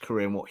life and his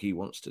career and what he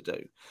wants to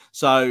do.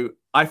 So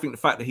I think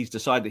the fact that he's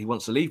decided he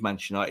wants to leave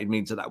Manchester United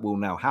means that will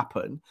now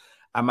happen.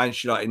 And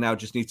Manchester United now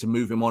just need to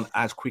move him on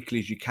as quickly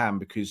as you can,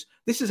 because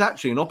this is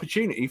actually an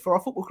opportunity for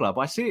our football club.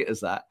 I see it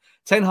as that.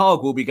 Ten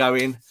Hag will be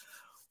going,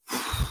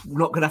 we're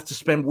not going to have to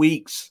spend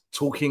weeks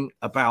talking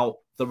about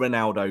the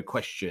Ronaldo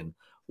question.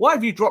 Why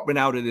have you dropped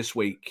Ronaldo this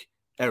week,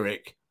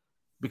 Eric?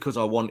 Because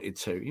I wanted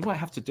to. You might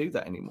have to do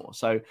that anymore.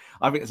 So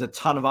I think there's a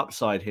ton of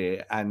upside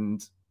here.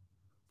 And,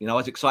 I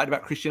was excited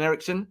about Christian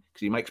Eriksen because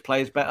he makes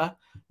players better.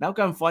 Now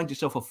go and find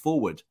yourself a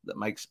forward that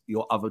makes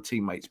your other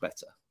teammates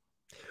better.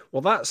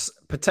 Well, that's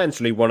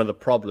potentially one of the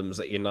problems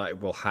that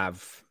United will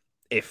have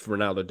if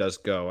Ronaldo does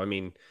go. I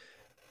mean,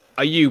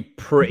 are you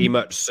pretty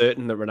much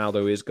certain that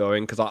Ronaldo is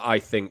going? Because I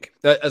think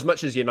that as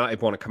much as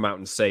United want to come out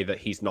and say that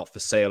he's not for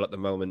sale at the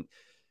moment,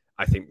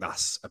 I think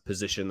that's a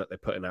position that they're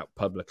putting out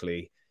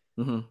publicly.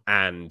 Mm-hmm.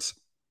 And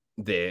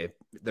there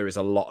is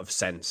a lot of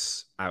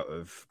sense out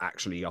of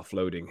actually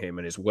offloading him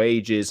and his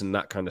wages and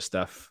that kind of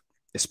stuff,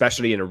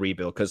 especially in a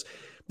rebuild, because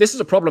this is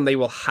a problem they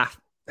will have.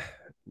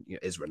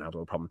 Is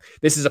Ronaldo a problem?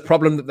 This is a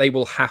problem that they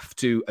will have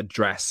to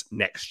address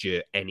next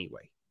year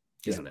anyway,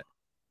 isn't it?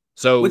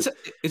 So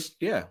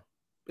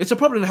it's a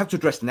problem they have to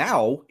address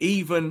now,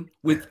 even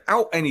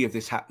without any of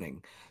this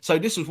happening. So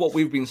this is what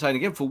we've been saying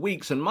again for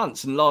weeks and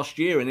months and last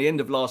year and the end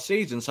of last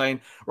season,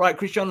 saying, right,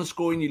 Cristiano's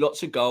scoring you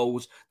lots of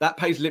goals. That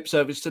pays lip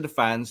service to the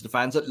fans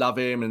that love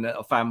him and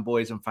are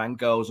fanboys and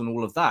fangirls and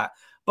all of that.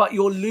 But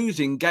you're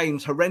losing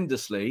games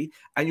horrendously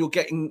and you're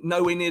getting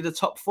nowhere near the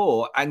top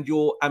four. And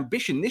your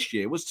ambition this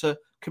year was to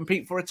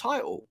compete for a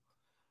title.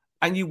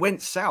 And you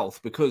went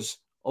south because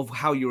of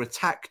how your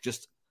attack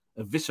just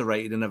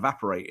eviscerated and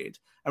evaporated.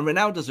 And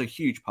Ronaldo's a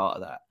huge part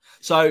of that.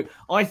 So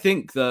I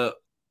think that,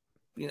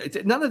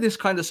 none of this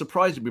kind of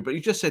surprised me, but you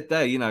just said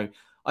there,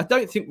 I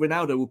don't think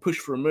Ronaldo will push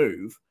for a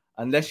move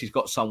unless he's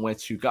got somewhere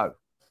to go.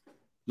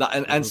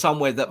 And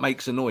somewhere that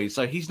makes a noise.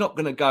 So he's not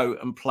going to go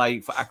and play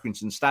for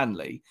Accrington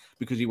Stanley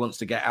because he wants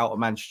to get out of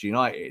Manchester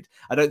United.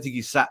 I don't think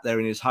he sat there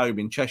in his home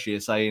in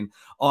Cheshire saying,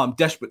 I'm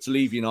desperate to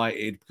leave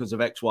United because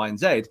of X, Y, and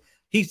Z.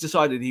 He's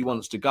decided he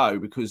wants to go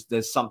because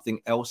there's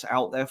something else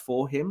out there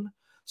for him.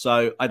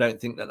 So I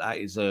don't think that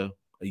is a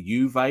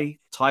Juve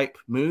type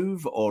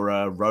move or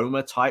a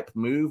Roma type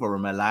move or a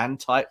Milan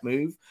type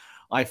move.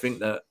 I think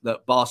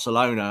that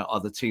Barcelona are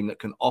the team that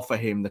can offer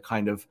him the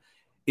kind of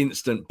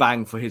instant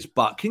bang for his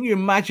buck. Can you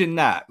imagine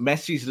that?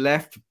 Messi's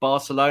left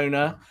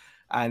Barcelona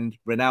and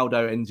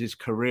Ronaldo ends his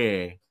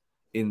career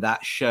in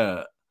that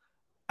shirt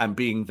and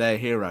being their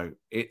hero.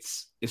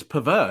 It's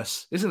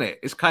perverse, isn't it?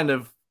 It's kind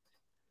of,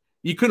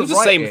 you couldn't write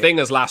the same thing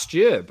as last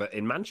year, but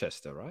in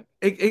Manchester, right?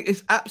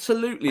 It's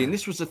absolutely. And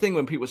this was the thing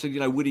when people said,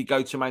 would he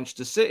go to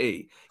Manchester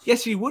City?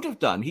 Yes, he would have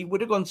done. He would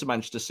have gone to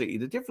Manchester City.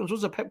 The difference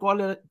was that Pep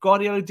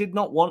Guardiola did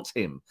not want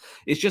him.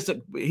 It's just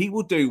that he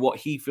will do what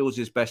he feels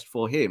is best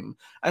for him.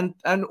 And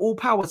all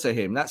power to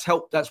him.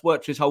 That's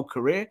worked his whole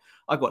career.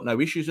 I've got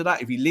no issues with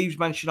that. If he leaves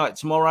Manchester United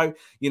tomorrow,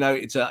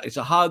 it's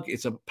a hug,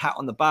 it's a pat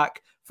on the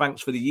back.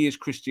 Thanks for the years,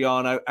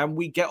 Cristiano, and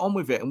we get on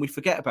with it and we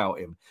forget about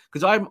him.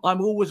 Because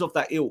I'm always of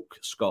that ilk,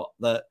 Scott,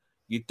 that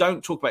you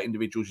don't talk about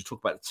individuals, you talk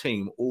about the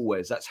team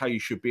always. That's how you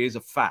should be as a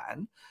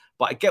fan.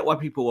 But I get why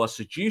people are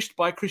seduced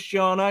by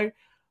Cristiano,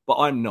 but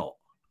I'm not.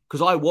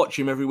 Because I watch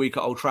him every week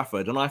at Old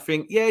Trafford and I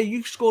think, yeah,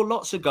 you score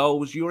lots of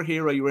goals, you're a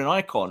hero, you're an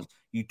icon.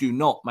 You do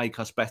not make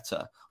us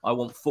better. I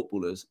want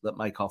footballers that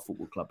make our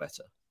football club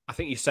better. I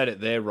think you said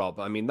it there, Rob.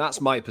 I mean, that's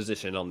my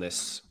position on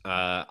this.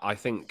 I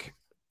think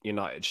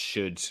United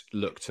should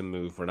look to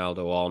move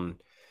Ronaldo on,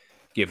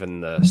 given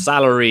the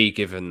salary,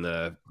 given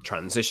the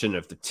transition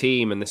of the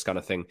team and this kind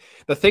of thing.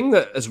 The thing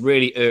that has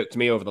really irked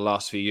me over the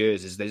last few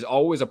years is there's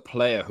always a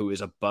player who is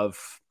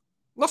above,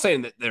 I'm not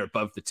saying that they're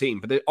above the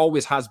team, but there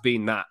always has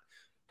been that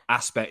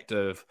aspect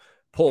of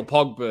Paul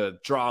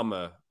Pogba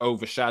drama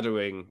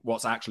overshadowing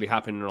what's actually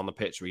happening on the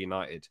pitch for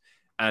United.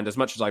 And as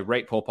much as I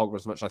rate Paul Pogba,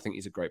 as much as I think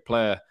he's a great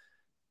player,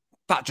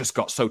 that just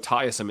got so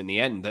tiresome in the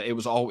end that it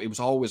was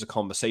always a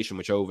conversation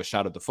which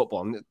overshadowed the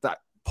football. And that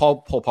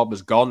Paul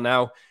Pogba's gone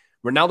now.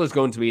 Ronaldo's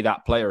going to be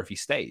that player if he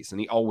stays, and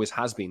he always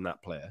has been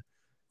that player.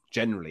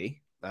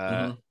 Generally,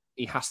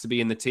 he has to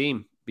be in the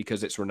team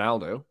because it's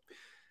Ronaldo.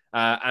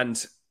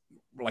 And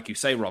like you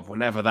say, Rob,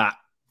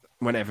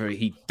 whenever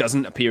he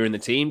doesn't appear in the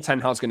team, Ten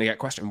Hag's going to get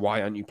questioned,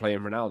 why aren't you playing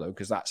Ronaldo?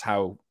 Because that's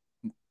how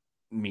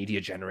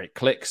media generate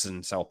clicks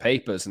and sell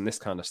papers and this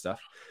kind of stuff.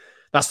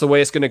 That's the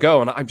way it's going to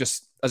go. And I'm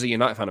just, as a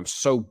United fan, I'm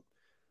so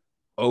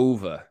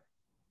over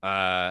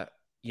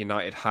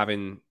United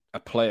having a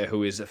player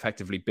who is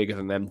effectively bigger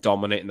than them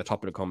dominating the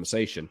top of the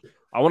conversation.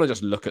 I want to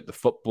just look at the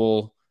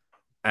football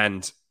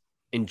and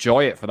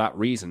enjoy it for that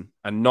reason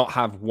and not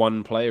have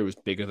one player who's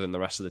bigger than the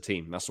rest of the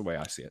team. That's the way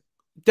I see it.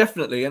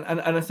 Definitely. And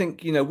I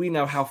think, we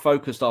know how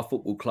focused our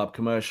football club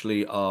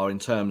commercially are in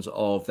terms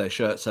of their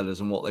shirt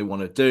sellers and what they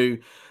want to do.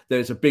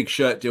 There's a big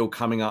shirt deal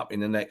coming up in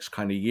the next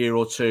kind of year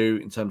or two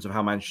in terms of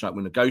how Manchester United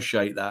will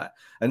negotiate that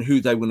and who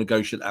they will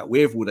negotiate that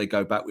with. Will they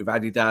go back with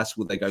Adidas?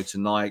 Will they go to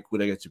Nike? Will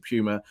they go to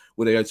Puma?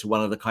 Will they go to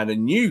one of the kind of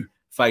new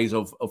phase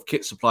of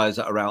kit suppliers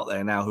that are out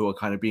there now who are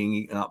kind of being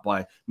eaten up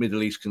by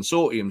Middle East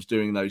consortiums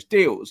doing those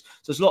deals?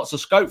 So there's lots of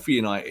scope for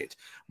United,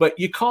 but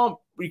you can't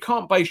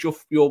base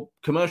your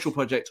commercial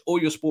project or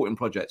your sporting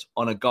project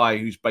on a guy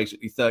who's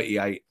basically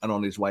 38 and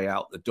on his way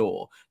out the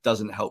door.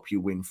 Doesn't help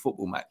you win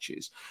football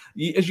matches.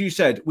 As you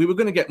said, we were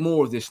going to get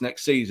more of this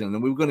next season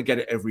and we were going to get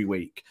it every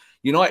week.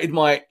 United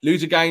might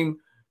lose a game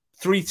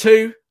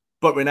 3-2,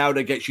 but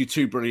Ronaldo gets you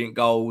 2 brilliant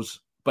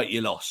goals, but you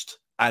lost.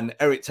 And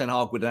Erik ten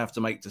Hag would have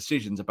to make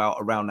decisions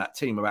around that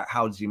team, about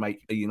how does he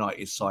make a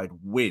United side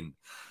win.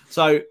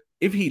 So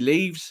if he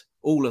leaves,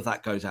 all of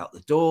that goes out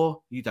the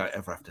door. You don't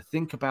ever have to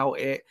think about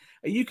it.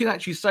 And you can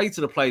actually say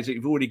to the players that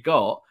you've already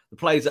got, the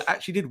players that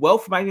actually did well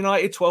for Man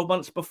United 12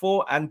 months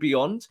before and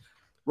beyond,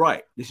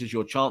 right, this is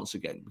your chance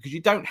again. Because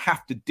you don't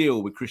have to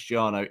deal with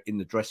Cristiano in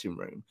the dressing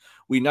room.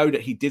 We know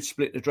that he did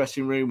split the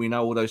dressing room. We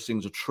know all those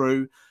things are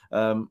true.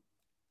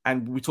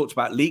 And we talked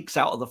about leaks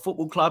out of the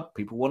football club.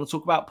 People want to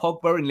talk about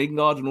Pogba and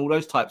Lingard and all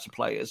those types of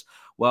players.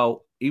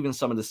 Well, even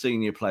some of the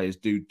senior players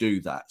do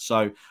that.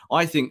 So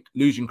I think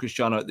losing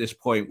Cristiano at this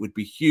point would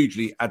be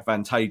hugely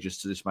advantageous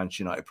to this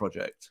Manchester United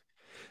project.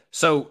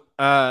 So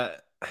I'll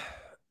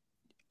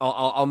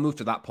move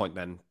to that point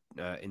then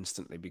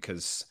instantly,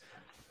 because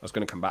I was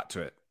going to come back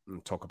to it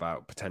and talk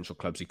about potential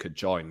clubs he could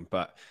join.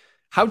 But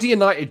how do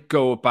United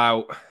go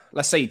about,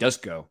 let's say he does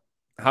go,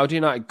 how do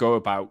United go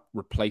about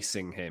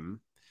replacing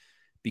him?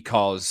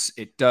 Because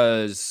it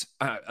does,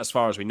 as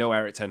far as we know,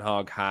 Erik ten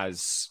Hag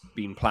has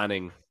been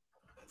planning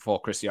for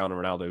Cristiano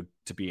Ronaldo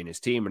to be in his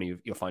team, and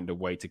you'll find a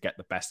way to get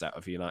the best out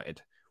of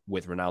United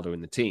with Ronaldo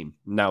in the team.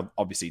 Now,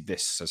 obviously,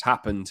 this has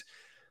happened.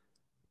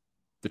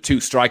 The 2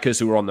 strikers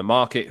who are on the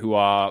market, who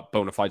are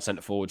bona fide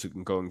centre forwards who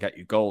can go and get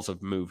you goals,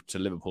 have moved to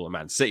Liverpool and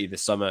Man City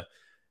this summer.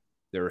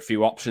 There are a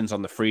few options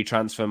on the free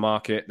transfer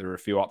market. There are a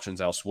few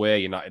options elsewhere.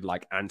 United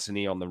like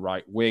Antony on the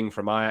right wing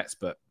from Ajax,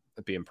 but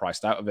they're being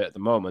priced out of it at the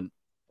moment.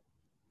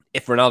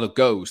 If Ronaldo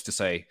goes to,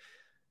 say,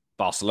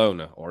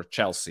 Barcelona or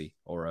Chelsea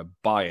or a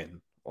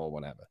Bayern or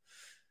whatever,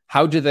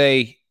 how do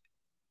they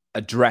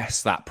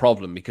address that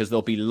problem? Because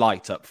they'll be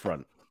light up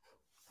front.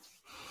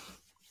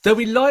 They'll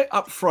be light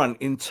up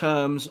front in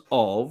terms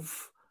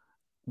of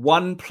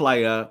one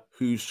player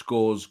who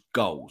scores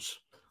goals.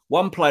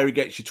 One player who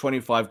gets you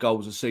 25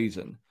 goals a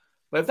season.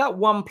 But if that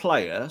one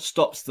player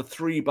stops the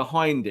 3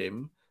 behind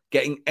him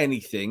getting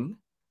anything,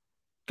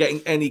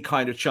 getting any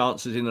kind of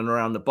chances in and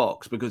around the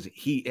box, because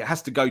it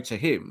has to go to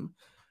him,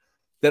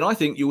 then I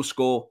think you'll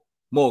score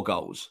more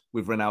goals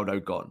with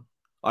Ronaldo gone.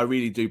 I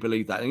really do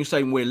believe that. And you're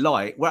saying we're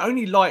light. We're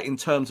only light in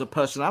terms of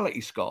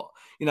personality, Scott.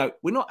 We're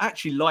not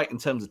actually light in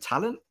terms of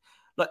talent.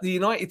 Like the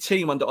United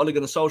team under Ole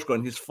Gunnar Solskjaer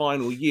in his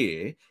final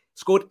year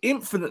scored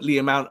infinitely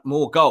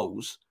more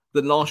goals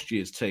than last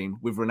year's team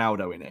with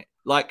Ronaldo in it.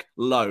 Like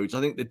loads.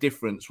 I think the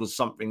difference was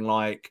something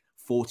like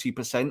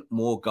 40%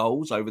 more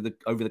goals over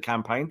the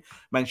campaign.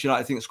 Manchester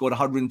United, I think, scored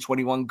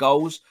 121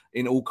 goals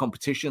in all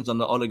competitions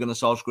under Ole Gunnar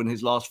Solskjaer in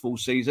his last full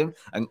season,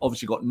 and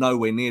obviously got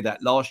nowhere near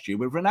that last year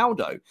with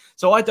Ronaldo.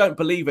 So I don't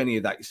believe any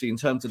of that, you see, in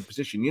terms of the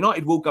position.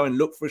 United will go and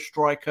look for a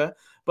striker,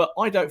 but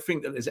I don't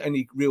think that there's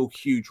any real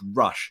huge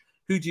rush.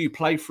 Who do you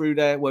play through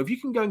there? Well, if you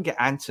can go and get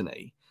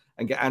Antony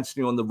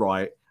on the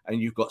right, and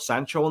you've got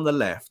Sancho on the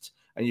left,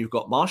 and you've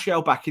got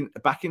Martial back in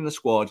the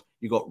squad.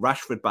 You've got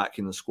Rashford back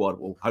in the squad,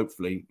 well,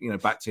 hopefully,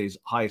 back to his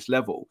highest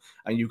level.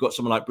 And you've got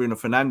someone like Bruno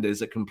Fernandes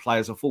that can play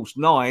as a false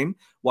 9,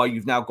 while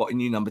you've now got a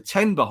new number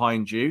 10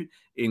 behind you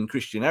in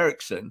Christian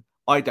Eriksen.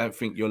 I don't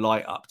think you're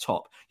light up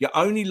top. You're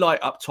only light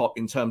up top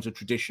in terms of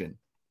tradition,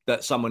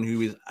 that someone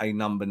who is a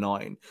number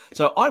 9.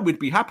 So I would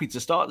be happy to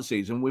start the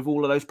season with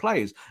all of those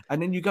players.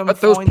 And then you go and But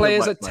those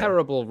players are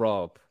terrible,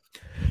 Rob.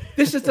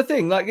 This is the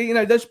thing,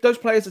 those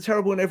players are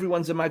terrible in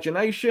everyone's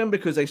imagination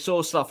because they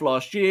saw stuff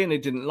last year and they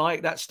didn't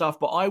like that stuff.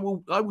 But I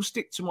will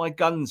stick to my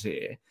guns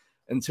here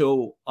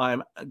until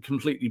I'm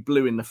completely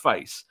blue in the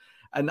face.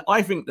 And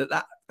I think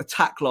that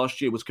attack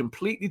last year was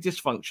completely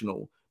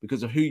dysfunctional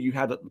because of who you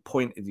had at the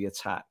point of the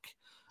attack.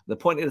 The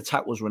point of the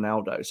attack was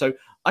Ronaldo. So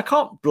I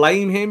can't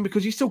blame him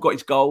because he's still got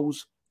his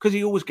goals, because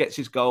he always gets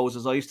his goals.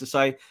 As I used to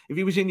say, if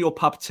he was in your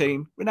pub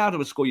team, Ronaldo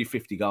would score you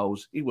 50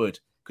 goals. He would,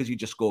 because you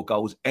just score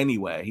goals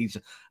anywhere. He's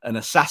an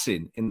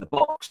assassin in the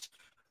box.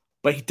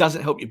 But he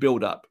doesn't help your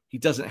build up. He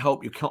doesn't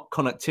help your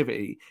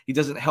connectivity. He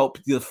doesn't help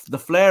the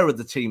flair of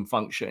the team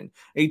function.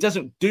 He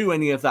doesn't do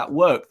any of that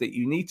work that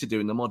you need to do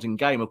in the modern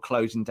game of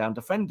closing down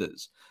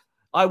defenders.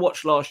 I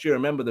watched last year,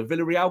 remember the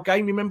Villarreal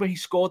game? Remember he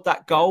scored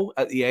that goal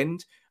at the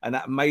end and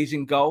that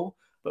amazing goal?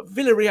 But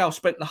Villarreal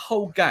spent the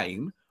whole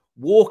game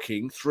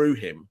walking through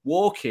him,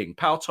 walking.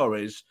 Pau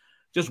Torres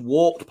just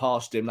walked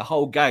past him the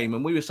whole game.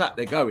 And we were sat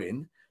there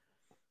going,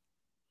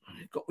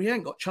 we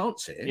ain't got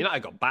chance here.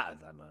 United got battered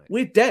that night.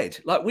 We're dead.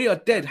 Like, we are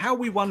dead. How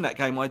we won that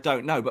game, I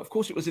don't know. But of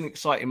course, it was an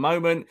exciting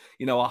moment.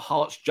 You know, our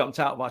hearts jumped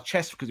out of our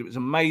chests because it was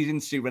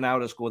amazing to see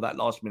Ronaldo score that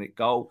last-minute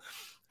goal.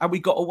 And we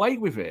got away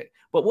with it.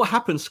 But what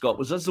happened, Scott,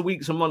 was as the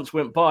weeks and months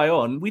went by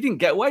we didn't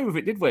get away with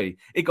it, did we?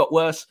 It got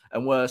worse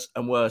and worse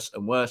and worse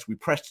and worse. We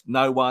pressed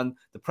no one.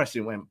 The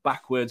pressing went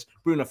backwards.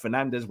 Bruno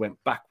Fernandes went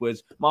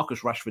backwards.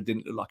 Marcus Rashford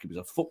didn't look like he was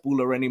a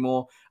footballer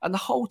anymore. And the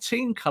whole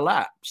team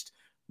collapsed.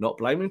 Not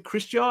blaming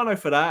Cristiano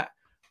for that.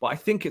 But I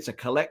think it's a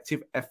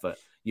collective effort.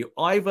 You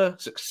either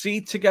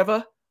succeed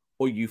together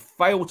or you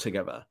fail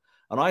together.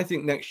 And I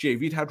think next year,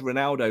 if you'd had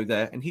Ronaldo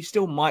there, and he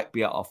still might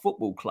be at our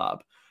football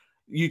club,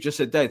 you just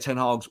said there, Ten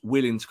Hag's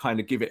willing to kind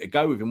of give it a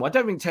go with him. Well, I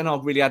don't think Ten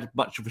Hag really had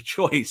much of a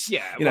choice.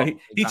 Yeah,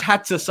 he's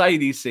had to say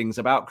these things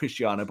about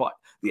Cristiano. But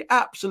the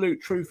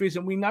absolute truth is,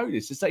 and we know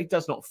this, is that he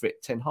does not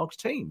fit Ten Hag's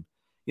team.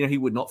 You know, he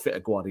would not fit a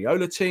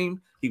Guardiola team.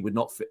 He would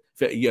not fit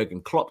a Jurgen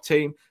Klopp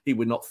team. He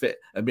would not fit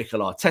a Mikel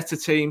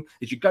Arteta team.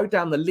 As you go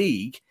down the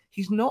league,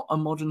 he's not a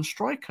modern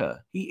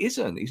striker. He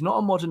isn't. He's not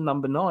a modern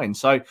number 9.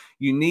 So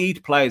you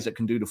need players that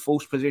can do the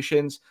false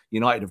positions.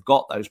 United have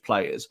got those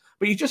players.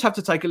 But you just have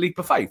to take a leap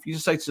of faith. You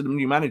just say to the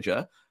new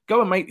manager,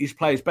 go and make these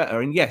players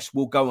better. And yes,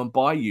 we'll go and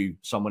buy you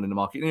someone in the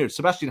market. You know,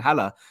 Sebastian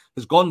Haller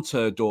has gone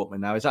to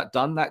Dortmund now. Is that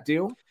done, that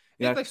deal?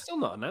 Yeah, they've still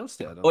not announced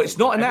it. It's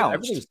not announced.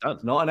 Everything's done.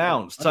 Not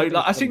announced. So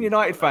I've seen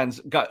United fans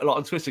go a lot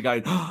on Twitter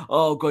going,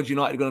 oh, God,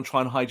 United are going to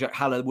try and hijack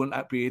Haller. Wouldn't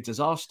that be a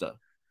disaster?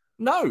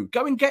 No,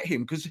 go and get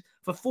him, because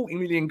for 40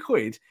 million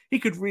quid, he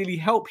could really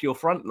help your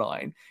front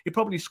line. He'd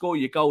probably score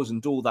your goals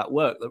and do all that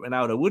work that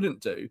Ronaldo wouldn't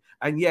do.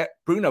 And yet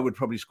Bruno would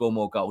probably score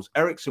more goals.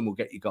 Eriksen will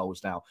get you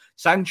goals now.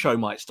 Sancho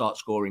might start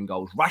scoring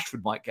goals.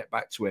 Rashford might get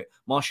back to it.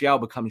 Martial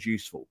becomes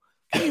useful.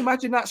 Can you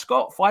imagine that,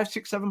 Scott? 5,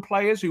 6, 7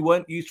 players who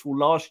weren't useful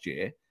last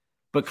year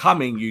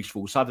becoming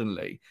useful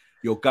suddenly.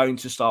 You're going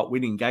to start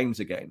winning games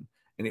again,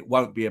 and it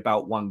won't be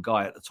about one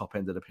guy at the top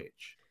end of the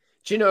pitch.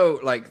 Do you know,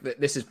 like,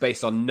 this is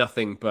based on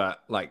nothing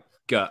but, like,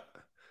 gut.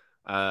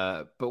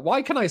 But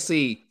why can I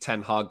see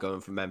Ten Hag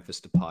going from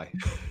Memphis to Pi?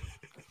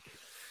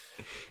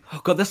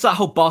 Oh, God, that's that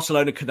whole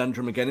Barcelona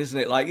conundrum again, isn't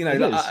it? Like, you know,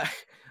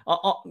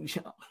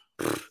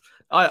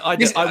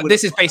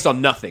 this is based on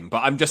nothing,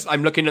 but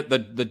I'm looking at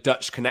the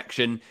Dutch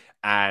connection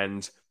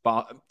and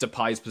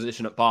Depay's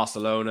position at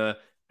Barcelona,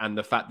 and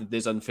the fact that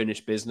there's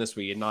unfinished business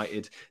with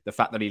United, the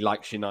fact that he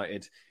likes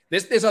United.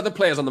 There's other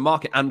players on the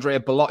market. Andrea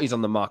Belotti's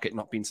on the market,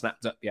 not been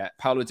snapped up yet.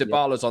 Paulo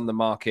Dybala's on the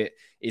market,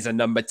 is a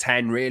number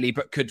 10 really,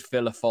 but could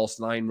fill a false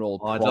 9 role.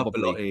 I love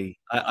Belotti.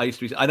 I used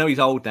to be, I know he's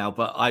old now,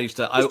 but I used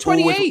to. He's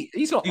 28.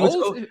 He's not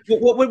old.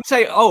 What we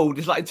say old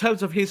is like, in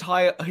terms of his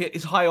high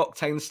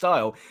octane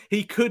style,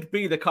 he could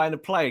be the kind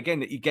of player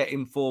again that you get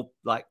him for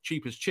like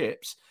cheap as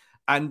chips,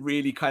 and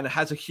really kind of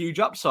has a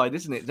huge upside,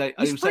 isn't it?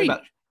 I was saying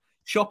about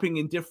shopping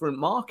in different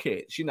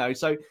markets, you know.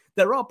 So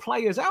there are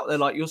players out there,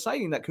 like you're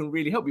saying, that can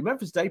really help you.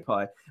 Memphis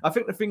Depay, I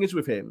think the thing is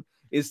with him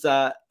is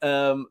that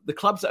the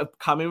clubs that have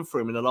come in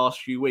for him in the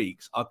last few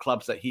weeks are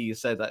clubs that he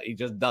has said that he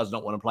just does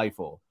not want to play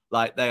for.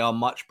 Like, they are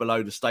much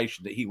below the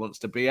station that he wants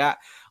to be at.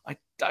 I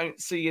don't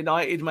see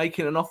United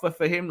making an offer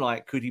for him.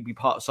 Like, could he be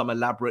part of some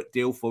elaborate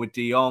deal for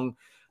De Jong?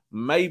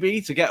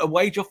 Maybe to get a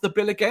wage off the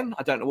bill again.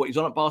 I don't know what he's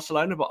on at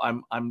Barcelona, but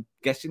I'm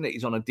guessing that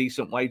he's on a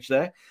decent wage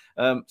there.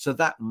 So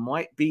that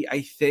might be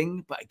a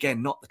thing, but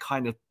again, not the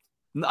kind of.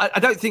 I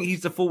don't think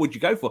he's the forward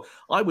you go for.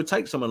 I would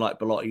take someone like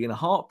Belotti in a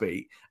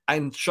heartbeat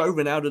and show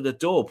Ronaldo the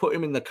door, put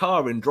him in the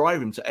car and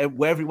drive him to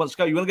wherever he wants to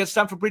go. You want to go to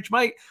Stamford Bridge,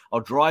 mate?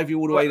 I'll drive you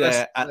all the way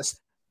there.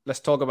 Let's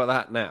talk about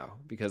that now,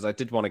 because I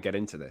did want to get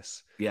into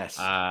this. Yes.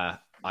 I've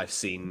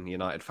seen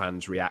United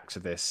fans react to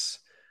this.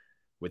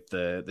 With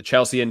the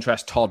Chelsea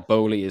interest, Todd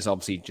Bowley is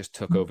obviously just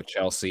took over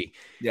Chelsea.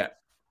 Yeah.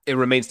 It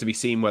remains to be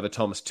seen whether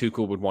Thomas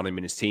Tuchel would want him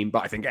in his team,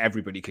 but I think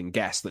everybody can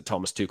guess that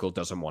Thomas Tuchel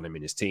doesn't want him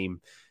in his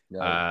team.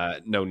 No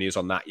news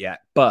on that yet.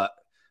 But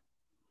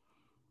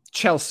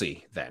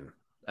Chelsea, then.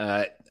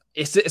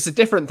 It's a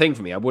different thing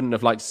for me. I wouldn't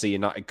have liked to see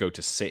United go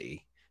to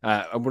City.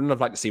 I wouldn't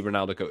have liked to see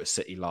Ronaldo go to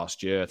City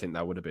last year. I think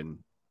that would have been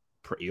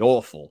pretty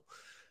awful.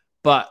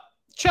 But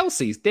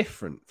Chelsea's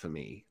different for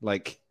me.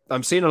 Like,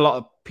 I'm seeing a lot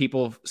of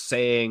people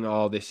saying,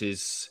 "Oh, this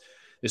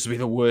will be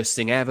the worst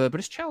thing ever," but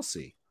it's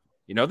Chelsea.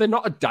 You know, they're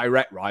not a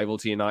direct rival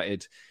to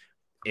United.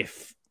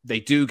 If they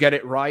do get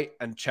it right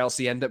and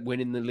Chelsea end up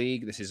winning the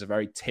league, this is a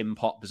very Tim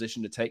Pot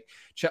position to take.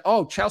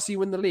 Chelsea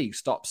win the league,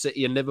 stop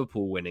City and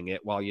Liverpool winning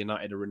it while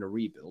United are in a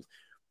rebuild.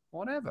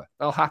 Whatever.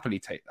 I'll happily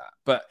take that.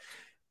 But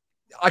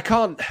I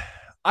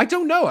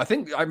don't know. I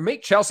think I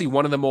make Chelsea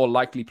one of the more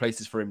likely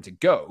places for him to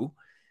go.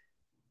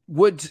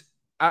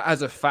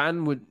 As a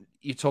fan,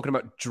 you're talking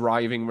about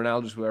driving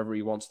Ronaldo to wherever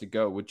he wants to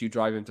go. Would you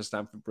drive him to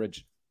Stamford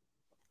Bridge?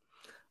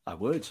 I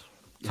would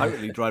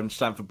totally drive him to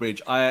Stamford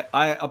Bridge.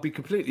 I'll be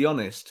completely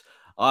honest.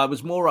 I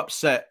was more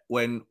upset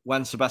when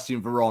Juan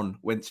Sebastian Veron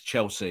went to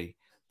Chelsea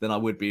than I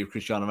would be if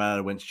Cristiano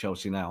Ronaldo went to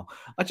Chelsea now.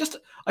 I just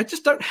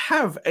don't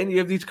have any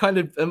of these kind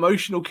of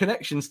emotional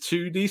connections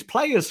to these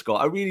players,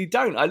 Scott. I really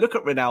don't. I look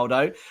at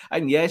Ronaldo,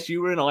 and yes,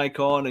 you were an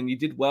icon and you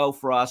did well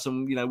for us,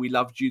 and we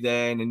loved you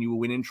then, and you were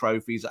winning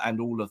trophies and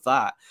all of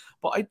that.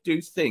 But I do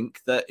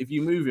think that if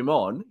you move him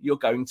on, you're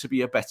going to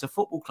be a better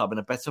football club and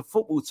a better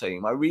football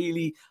team. I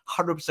really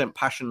 100%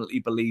 passionately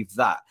believe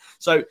that.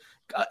 So,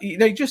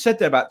 you just said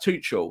there about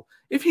Tuchel.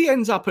 If he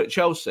ends up at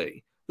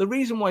Chelsea, the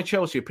reason why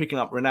Chelsea are picking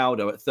up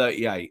Ronaldo at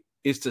 38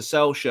 is to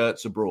sell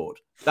shirts abroad.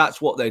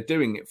 That's what they're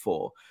doing it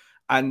for.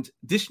 And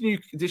this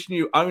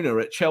new owner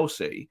at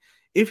Chelsea,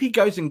 if he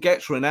goes and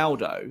gets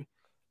Ronaldo,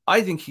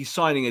 I think he's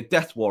signing a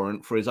death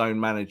warrant for his own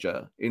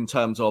manager in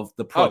terms of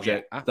the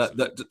project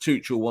that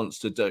Tuchel wants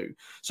to do.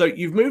 So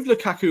you've moved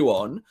Lukaku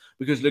on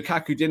because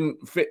Lukaku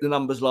didn't fit the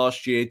numbers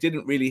last year,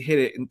 didn't really hit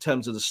it in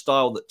terms of the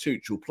style that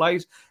Tuchel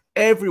plays.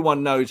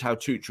 Everyone knows how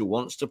Tuchel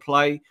wants to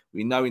play.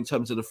 We know in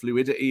terms of the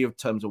fluidity, of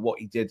terms of what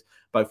he did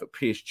both at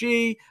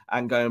PSG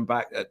and going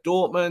back at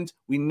Dortmund.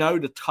 We know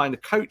the kind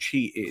of coach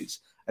he is.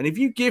 And if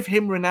you give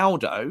him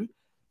Ronaldo,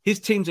 his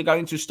teams are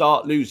going to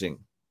start losing.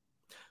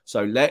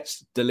 So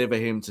let's deliver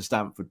him to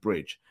Stamford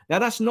Bridge. Now,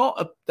 that's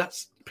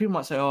people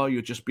might say, oh,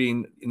 you're just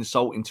being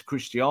insulting to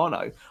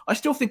Cristiano. I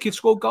still think he'd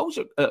score goals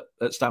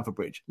at Stamford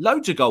Bridge.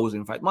 Loads of goals,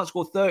 in fact. Might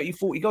score 30,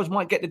 40 goals,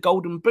 might get the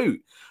golden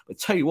boot. But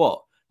tell you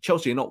what,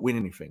 Chelsea are not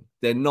winning anything.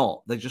 They're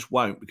not. They just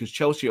won't, because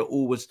Chelsea are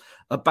always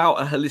about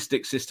a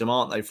holistic system,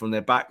 aren't they? From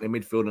their back, their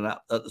midfield, and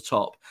at the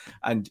top.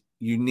 And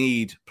you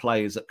need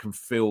players that can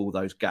fill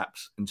those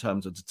gaps in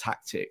terms of the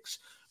tactics.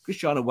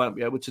 Cristiano won't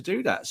be able to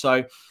do that.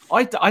 So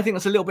I think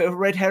that's a little bit of a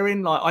red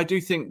herring. I do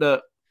think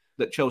that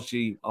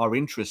Chelsea are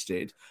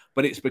interested,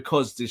 but it's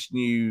because this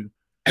new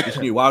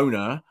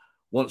owner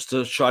wants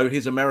to show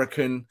his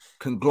American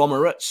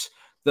conglomerates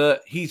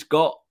that he's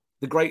got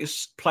the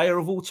greatest player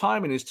of all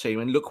time in his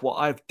team. And look what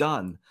I've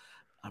done.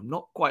 I'm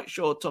not quite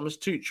sure Thomas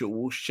Tuchel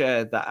will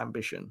share that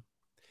ambition.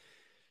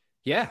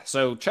 Yeah,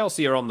 so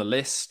Chelsea are on the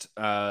list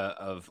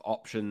of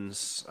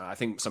options. I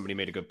think somebody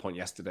made a good point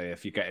yesterday.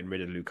 If you're getting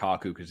rid of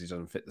Lukaku because he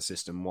doesn't fit the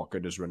system, what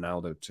good is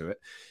Ronaldo to it?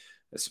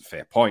 That's a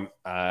fair point.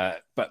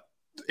 But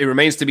it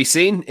remains to be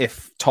seen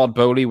if Todd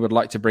Bowley would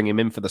like to bring him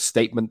in for the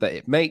statement that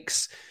it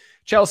makes.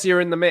 Chelsea are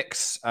in the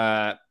mix.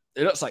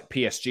 It looks like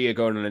PSG are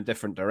going in a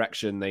different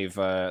direction.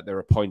 They're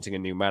appointing a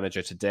new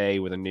manager today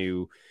with a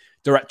new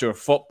director of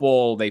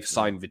football. They've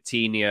signed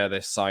Vitinha. They're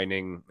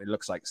signing, it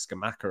looks like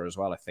Scamacca as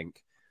well, I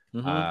think.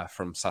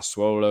 From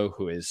Sassuolo,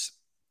 who is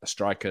a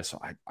striker. So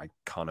I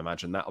can't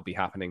imagine that'll be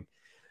happening.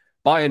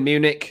 Bayern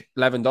Munich,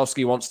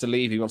 Lewandowski wants to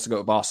leave. He wants to go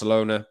to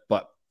Barcelona,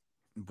 but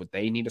would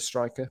they need a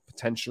striker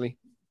potentially?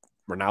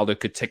 Ronaldo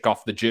could tick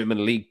off the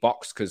German league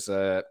box because,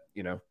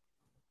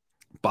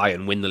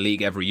 Bayern win the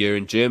league every year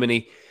in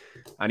Germany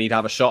and he'd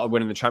have a shot at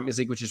winning the Champions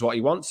League, which is what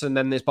he wants. And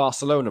then there's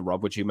Barcelona,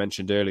 Rob, which you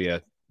mentioned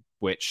earlier,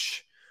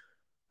 which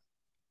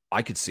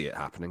I could see it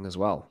happening as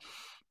well.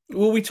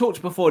 Well, we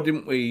talked before,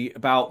 didn't we,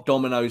 about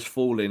dominoes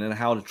falling and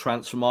how the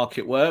transfer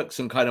market works,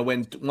 and kind of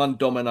when one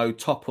domino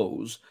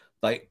topples,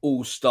 they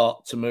all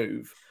start to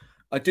move.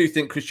 I do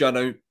think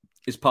Cristiano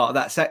is part of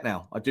that set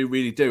now. I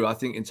really do. I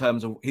think in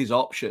terms of his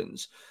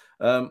options,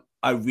 I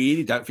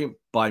really don't think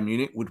Bayern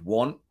Munich would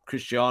want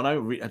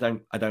Cristiano.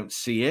 I don't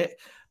see it.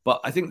 But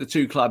I think the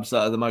two clubs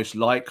that are the most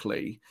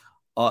likely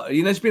are,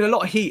 there's been a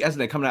lot of heat, hasn't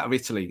there, coming out of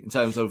Italy in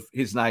terms of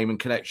his name and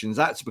connections.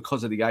 That's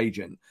because of the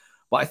agent.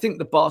 But I think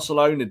the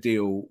Barcelona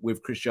deal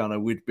with Cristiano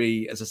would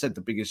be, as I said,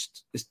 the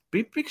biggest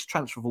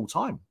transfer of all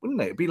time,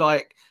 wouldn't it? It'd be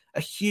like a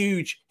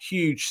huge,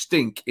 huge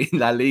stink in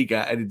La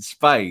Liga and in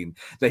Spain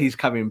that he's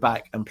coming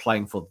back and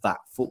playing for that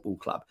football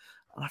club.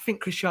 And I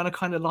think Cristiano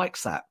kind of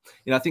likes that.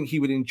 I think he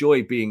would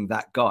enjoy being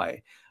that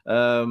guy.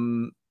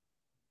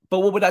 But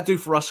what would that do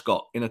for us,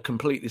 Scott? In a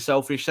completely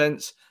selfish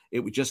sense,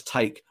 it would just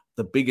take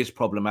the biggest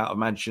problem out of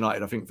Manchester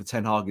United, I think, for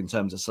Ten Hag in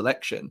terms of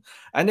selection.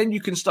 And then you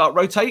can start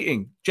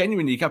rotating.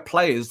 Genuinely, you have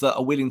players that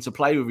are willing to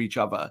play with each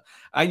other.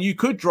 And you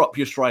could drop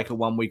your striker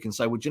one week and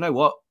say, well, do you know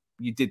what?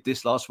 You did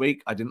this last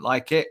week. I didn't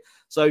like it.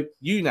 So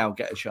you now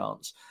get a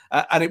chance.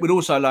 And it would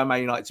also allow Man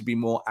United to be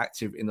more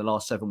active in the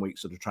last 7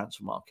 weeks of the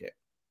transfer market.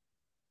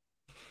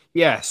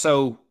 Yeah,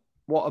 so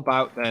what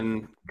about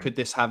then, could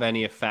this have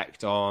any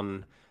effect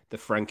on the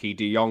Frenkie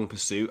de Jong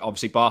pursuit?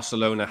 Obviously,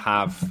 Barcelona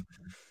have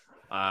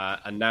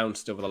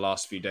announced over the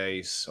last few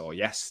days, or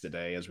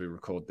yesterday as we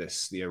record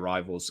this, the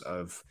arrivals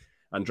of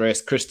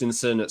Andreas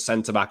Christensen at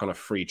centre-back on a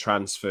free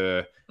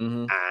transfer,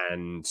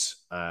 and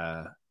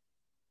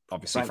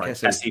obviously Frank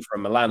Kessie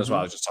from Milan as well.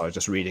 I was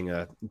just reading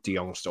a De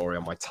Jong story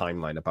on my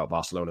timeline about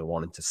Barcelona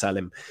wanting to sell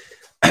him.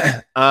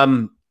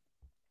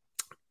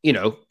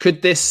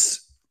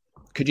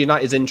 Could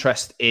United's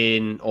interest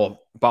in, or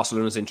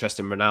Barcelona's interest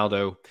in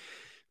Ronaldo,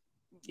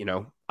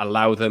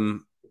 allow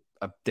them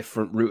a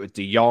different route at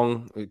De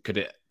Jong? Could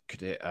it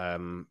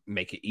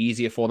make it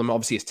easier for them?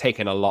 Obviously, it's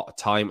taken a lot of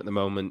time at the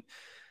moment,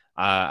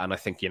 and I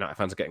think United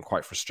fans are getting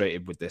quite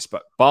frustrated with this.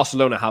 But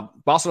Barcelona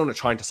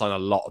trying to sign a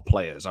lot of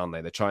players, aren't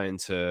they? They're trying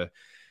to,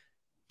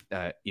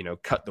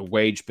 cut the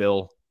wage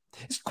bill.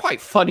 It's quite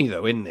funny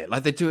though, isn't it?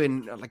 Like they're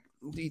doing, like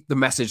the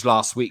message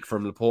last week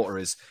from Laporta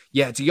is,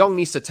 De Jong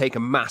needs to take a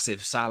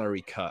massive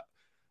salary cut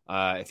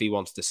if he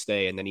wants to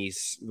stay, and then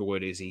he's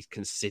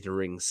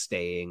considering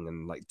staying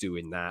and like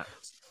doing that.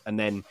 And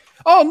then,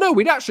 oh no,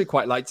 we'd actually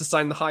quite like to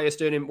sign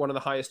one of the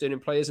highest earning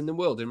players in the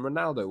world in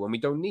Ronaldo when we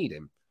don't need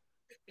him.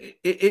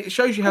 It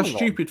shows you how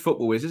stupid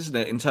football is, isn't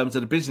it, in terms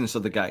of the business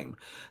of the game?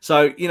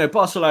 So,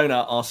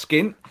 Barcelona are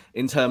skint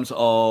in terms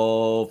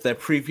of their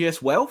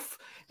previous wealth.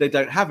 They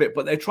don't have it,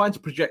 but they're trying to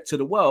project to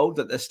the world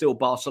that they're still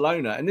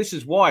Barcelona. And this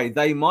is why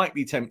they might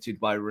be tempted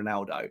by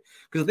Ronaldo.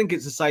 Because I think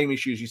it's the same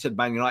issue as you said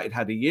Man United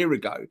had a year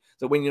ago.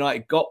 That when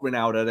United got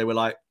Ronaldo, they were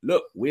like,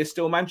 look, we're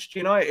still Manchester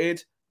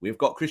United. We've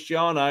got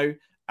Cristiano.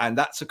 And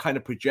that's a kind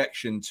of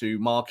projection to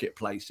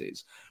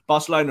marketplaces.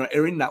 Barcelona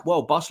are in that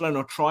world. Barcelona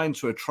are trying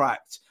to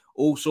attract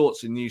all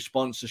sorts of new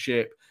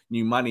sponsorship,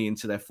 new money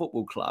into their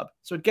football club.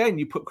 So again,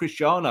 you put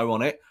Cristiano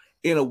on it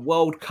in a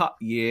World Cup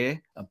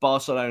year, a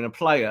Barcelona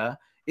player,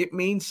 it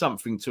means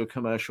something to a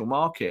commercial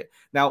market.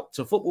 Now,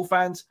 to football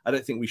fans, I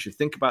don't think we should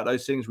think about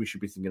those things. We should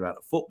be thinking about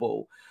the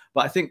football.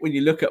 But I think when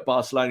you look at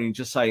Barcelona and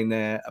just saying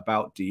there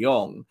about De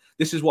Jong,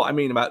 this is what I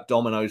mean about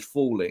dominoes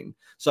falling.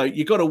 So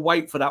you've got to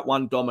wait for that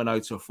one domino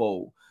to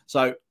fall.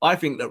 So I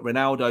think that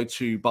Ronaldo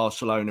to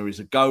Barcelona is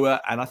a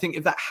goer. And I think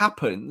if that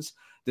happens,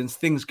 then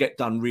things get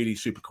done really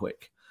super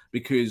quick,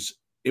 because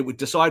it would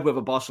decide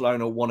whether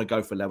Barcelona want to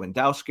go for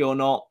Lewandowski or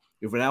not.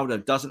 If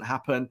Ronaldo doesn't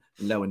happen,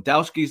 and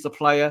Lewandowski's the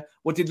player.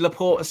 What did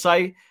Laporta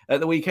say at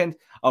the weekend?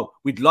 Oh,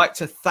 we'd like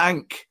to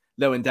thank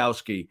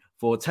Lewandowski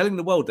for telling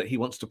the world that he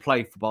wants to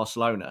play for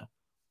Barcelona.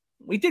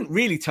 We didn't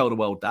really tell the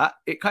world that.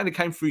 It kind of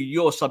came through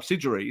your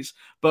subsidiaries.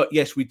 But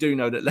yes, we do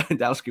know that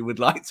Lewandowski would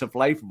like to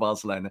play for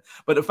Barcelona.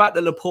 But the fact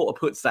that Laporta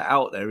puts that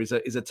out there is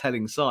a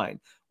telling sign.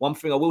 One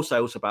thing I will say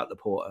also about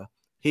Laporta,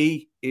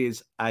 he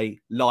is a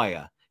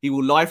liar. He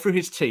will lie through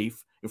his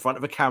teeth in front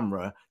of a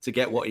camera to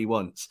get what he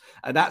wants.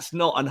 And that's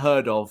not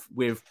unheard of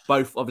with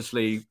both,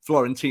 obviously,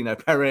 Florentino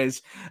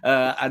Perez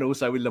and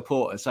also with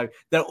Laporta. So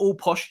they're all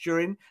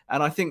posturing.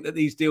 And I think that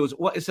these deals,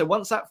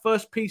 once that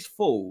first piece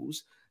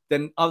falls,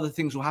 then other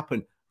things will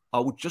happen. I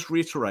would just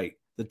reiterate,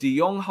 the De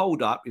Jong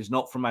hold-up is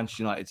not from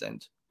Manchester United's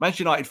end.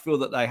 Manchester United feel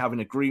that they have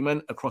an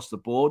agreement across the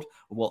board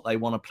of what they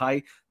want to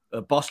play.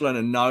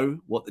 Barcelona know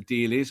what the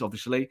deal is,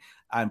 obviously,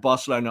 and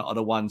Barcelona are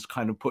the ones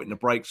kind of putting the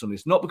brakes on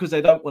this, not because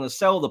they don't want to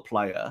sell the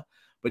player,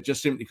 but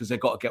just simply because they've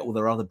got to get all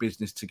their other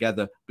business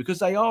together, because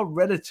they are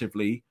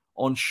relatively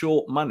on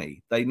short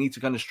money. They need to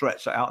kind of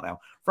stretch that out now.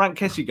 Frank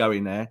Kessie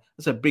going there,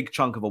 that's a big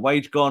chunk of a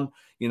wage gone.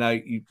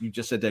 You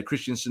just said there,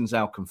 Christensen's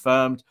now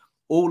confirmed.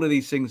 All of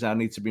these things now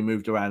need to be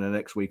moved around in the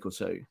next week or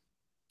two.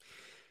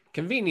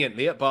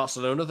 Conveniently at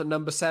Barcelona, the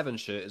number 7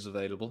 shirt is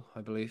available,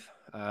 I believe.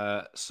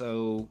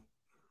 So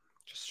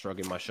just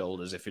shrugging my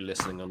shoulders if you're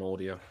listening on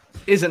audio.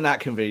 Isn't that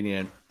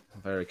convenient?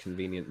 Very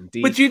convenient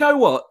indeed. But do you know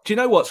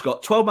what,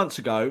 Scott? 12 months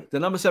ago, the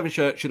number 7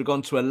 shirt should have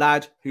gone to a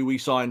lad who we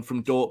signed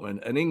from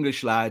Dortmund, an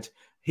English lad.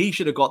 He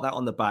should have got that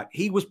on the back.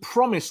 He was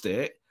promised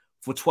it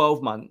for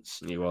 12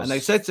 months. He was. And they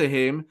said to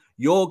him,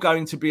 you're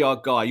going to be our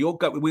guy. We're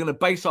going to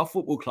base our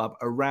football club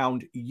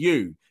around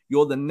you.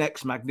 You're the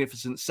next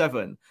Magnificent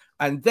 7.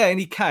 And then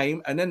he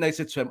came, and then they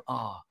said to him,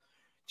 do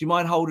you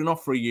mind holding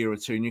off for a year or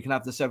two and you can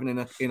have the 7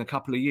 in a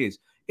couple of years?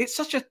 It's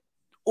such an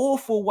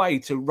awful way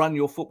to run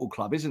your football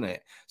club, isn't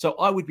it? So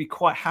I would be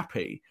quite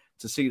happy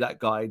to see that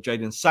guy,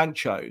 Jadon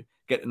Sancho,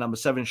 get the number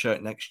 7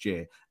 shirt next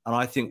year. And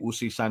I think we'll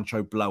see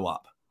Sancho blow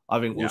up. I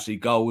think we'll see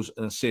goals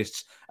and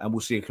assists, and we'll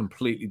see a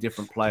completely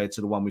different player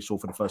to the one we saw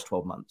for the first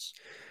 12 months.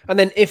 And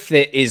then if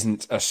there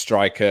isn't a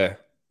striker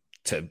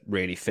to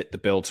really fit the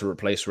bill to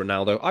replace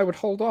Ronaldo, I would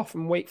hold off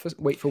and wait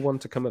for one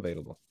to come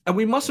available. And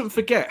we mustn't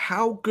forget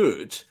how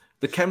good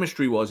the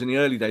chemistry was in the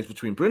early days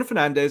between Bruno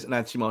Fernandes and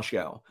Anthony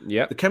Martial.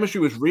 Yeah, the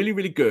chemistry was really,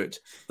 really good.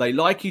 They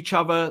like each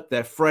other.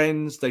 They're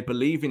friends. They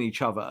believe in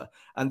each other,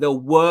 and they'll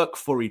work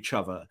for each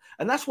other.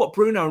 And that's what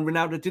Bruno and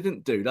Ronaldo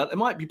didn't do. They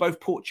might be both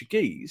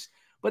Portuguese,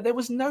 but there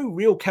was no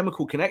real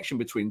chemical connection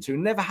between the two.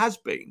 Never has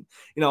been.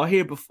 I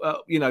hear,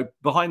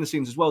 behind the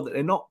scenes as well that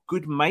they're not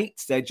good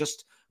mates. They're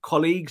just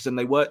colleagues, and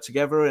they work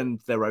together,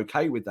 and they're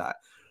okay with that.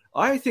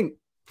 I think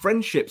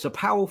friendships are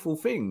powerful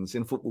things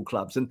in football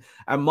clubs. And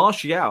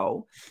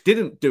Martial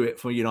didn't do it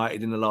for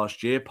United in the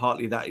last year.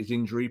 Partly that is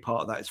injury,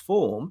 part of that is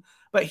form.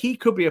 but he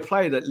could be a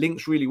player that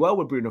links really well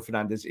with Bruno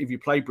Fernandes if you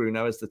play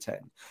Bruno as the 10.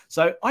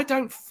 So I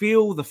don't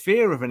feel the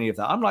fear of any of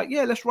that. I'm like,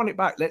 yeah, let's run it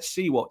back. Let's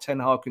see what Ten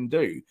Hag can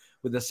do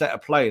with a set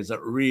of players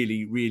that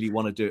really, really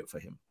want to do it for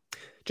him.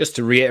 Just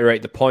to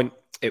reiterate the point,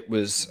 it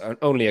was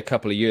only a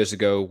couple of years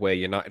ago where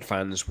United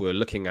fans were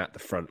looking at the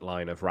front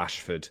line of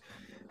Rashford,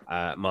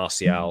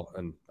 Martial,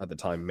 and at the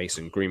time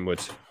Mason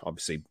Greenwood.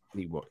 Obviously,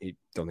 he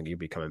don't think he'd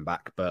be coming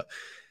back,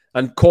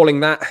 and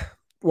calling that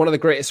one of the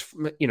greatest,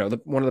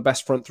 one of the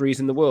best front threes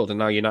in the world. And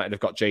now United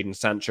have got Jadon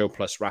Sancho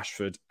plus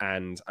Rashford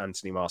and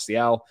Anthony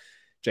Martial.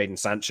 Jadon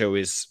Sancho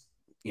is,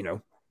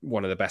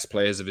 one of the best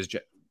players of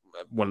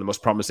one of the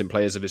most promising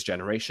players of his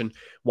generation.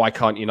 Why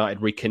can't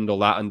United rekindle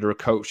that under a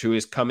coach who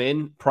has come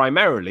in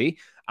primarily,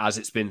 as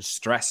it's been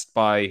stressed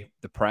by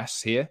the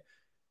press here,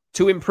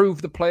 to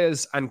improve the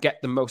players and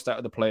get the most out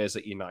of the players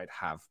that United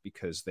have,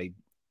 because they're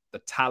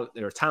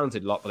a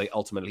talented lot, but they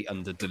ultimately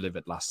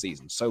under-delivered last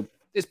season. So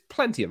there's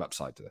plenty of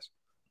upside to this.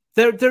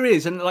 There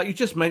is, and like you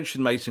just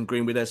mentioned Mason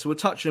Greenwood there, so we'll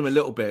touch on him a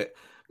little bit.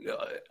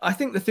 I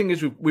think the thing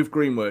is with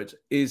Greenwood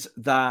is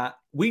that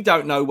we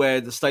don't know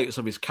where the status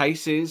of his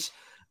case is.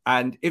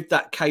 And if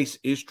that case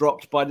is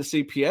dropped by the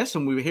CPS,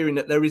 and we were hearing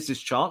that there is this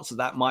chance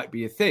that might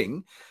be a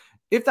thing,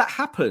 if that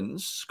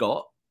happens,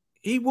 Scott,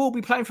 he will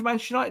be playing for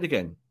Manchester United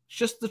again. It's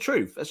just the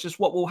truth. That's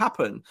just what will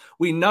happen.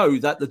 We know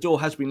that the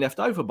door has been left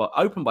open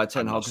by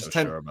Ten Hag. I'm not so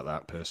sure about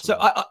that personally.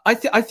 So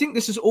I think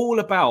this is all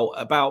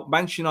about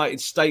Manchester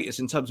United's status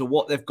in terms of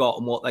what they've got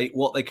and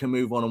what they can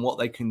move on and what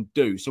they can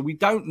do. So we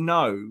don't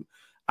know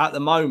at the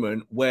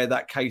moment where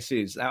that case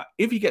is. Now,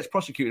 if he gets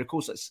prosecuted, of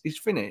course, he's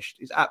finished.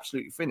 He's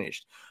absolutely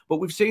finished. But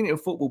we've seen it in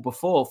football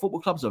before.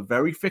 Football clubs are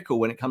very fickle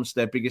when it comes to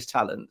their biggest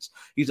talents.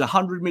 He's a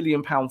 £100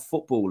 million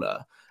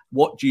footballer.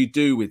 What do you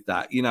do with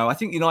that? I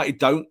think United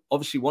don't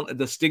obviously want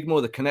the stigma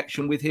or the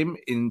connection with him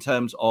in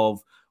terms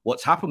of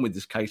what's happened with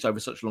this case over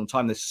such a long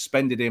time. They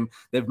suspended him.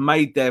 They've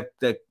made their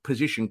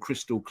position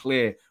crystal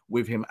clear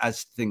with him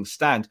as things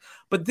stand.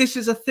 But this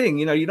is a thing.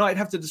 United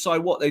have to decide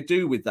what they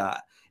do with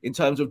that. In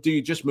terms of, do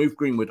you just move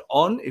Greenwood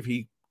on if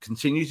he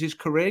continues his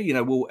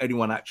career? Will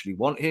anyone actually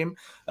want him?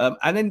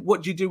 And then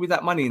what do you do with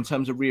that money in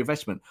terms of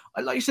reinvestment?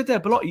 Like you said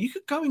there, Belotti, you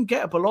could go and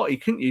get a Belotti,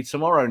 couldn't you,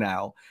 tomorrow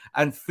now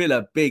and fill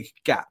a big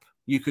gap.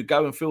 You could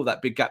go and fill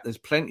that big gap. There's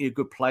plenty of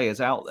good players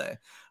out there.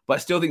 But I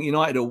still think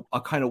United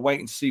are kind of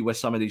waiting to see where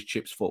some of these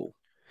chips fall.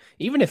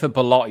 Even if a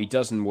Belotti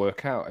doesn't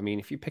work out,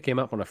 if you pick him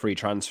up on a free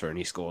transfer and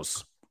he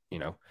scores,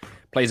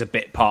 plays a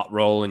bit part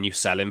role and you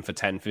sell him for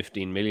 10,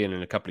 15 million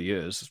in a couple of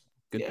years,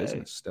 good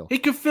business still. He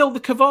could fill the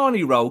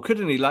Cavani role,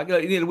 couldn't he? Like,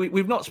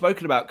 we've not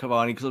spoken about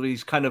Cavani because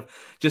he's kind of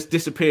just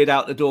disappeared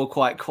out the door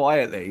quite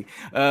quietly.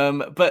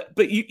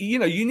 But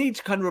you need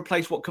to kind of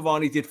replace what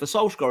Cavani did for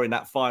Solskjaer in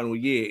that final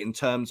year in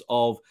terms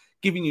of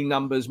giving you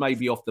numbers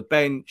maybe off the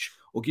bench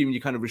or giving you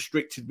kind of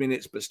restricted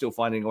minutes, but still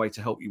finding a way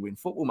to help you win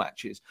football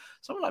matches.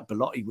 Someone like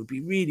Belotti would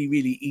be really,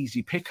 really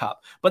easy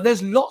pickup. But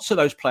there's lots of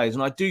those players.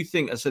 And I do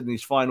think, as I said, in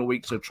these final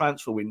weeks of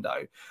transfer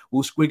window,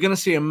 we're going to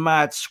see a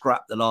mad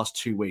scrap the last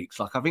 2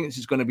 weeks. Like, I think this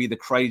is going to be the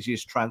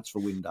craziest transfer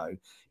window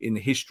in the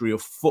history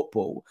of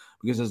football,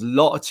 because there's a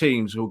lot of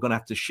teams who are going to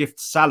have to shift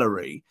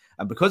salary.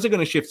 And because they're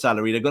going to shift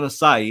salary, they're going to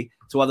say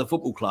to other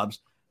football clubs,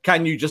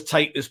 can you just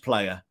take this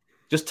player?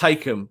 Just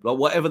take them, like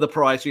whatever the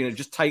price,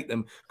 just take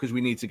them because we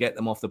need to get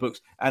them off the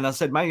books. And I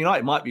said, Man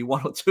United might be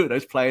one or two of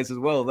those players as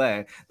well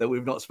there that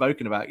we've not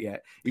spoken about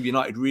yet. If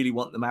United really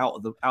want them out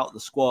of the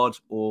squad,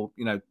 or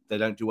they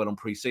don't do well on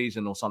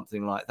pre-season or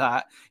something like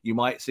that, you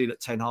might see that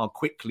Ten Hag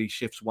quickly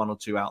shifts one or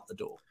two out the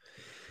door.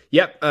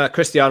 Yep,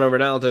 Cristiano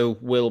Ronaldo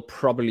will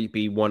probably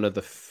be one of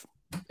the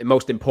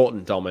most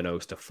important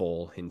dominoes to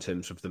fall in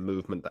terms of the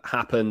movement that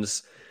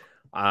happens.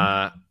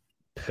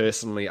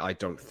 Personally, I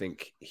don't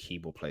think he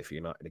will play for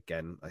United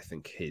again. I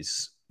think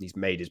he's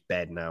made his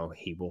bed now.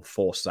 He will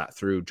force that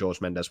through. George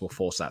Mendes will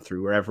force that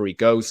through wherever he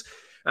goes,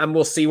 and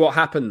we'll see what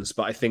happens.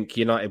 But I think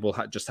United will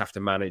just have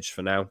to manage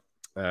for now.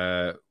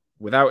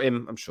 Without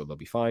him, I'm sure they'll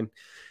be fine.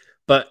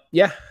 But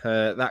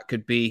that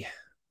could be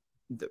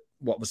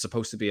what was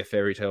supposed to be a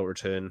fairy tale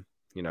return.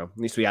 At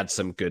least we had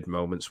some good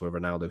moments where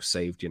Ronaldo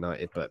saved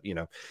United. But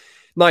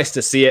nice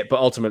to see it.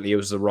 But ultimately, it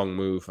was the wrong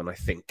move, and I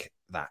think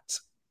that.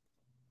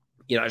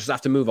 I just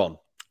have to move on,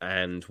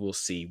 and we'll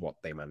see what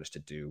they manage to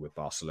do with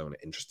Barcelona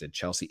interested,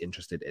 Chelsea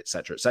interested,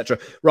 etc., etc.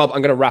 Rob,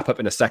 I'm going to wrap up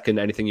in a second.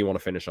 Anything you want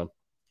to finish on?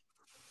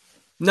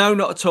 No,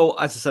 not at all.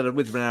 As I said,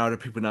 with Ronaldo,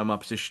 people know my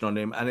position on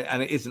him,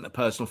 and it isn't a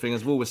personal thing.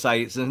 As we always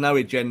say, there's no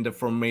agenda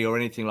from me or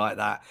anything like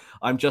that.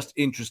 I'm just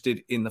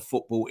interested in the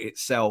football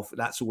itself.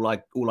 That's all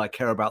I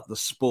care about, the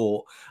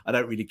sport. I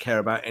don't really care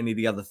about any of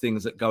the other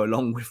things that go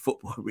along with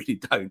football. I really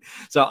don't.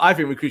 So I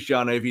think with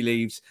Cristiano, if he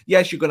leaves,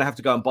 yes, you're going to have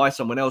to go and buy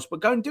someone else, but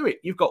go and do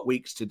it. You've got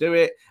weeks to do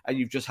it, and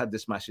you've just had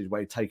this massive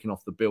way taken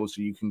off the bill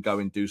so you can go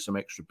and do some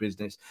extra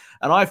business.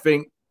 And I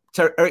think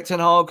Erik ten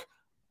Hag,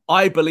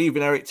 I believe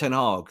in Erik ten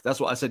Hag. That's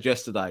what I said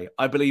yesterday.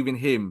 I believe in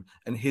him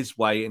and his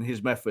way and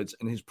his methods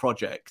and his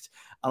project.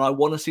 And I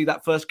want to see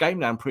that first game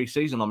now in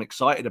pre-season. I'm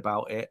excited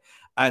about it.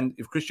 And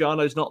if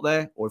Cristiano's not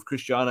there, or if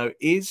Cristiano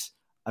is,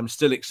 I'm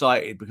still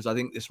excited because I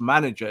think this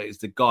manager is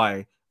the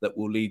guy that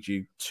will lead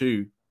you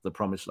to the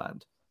promised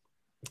land.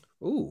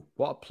 Ooh,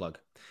 what a plug.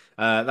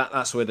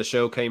 That's where the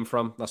show came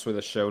from. That's where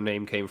the show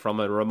name came from.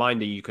 A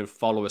reminder, you can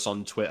follow us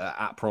on Twitter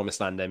at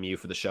PromisedLandMU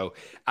for the show,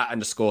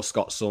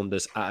 @_Scott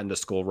Saunders,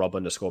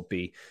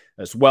 @Rob_B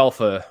as well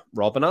for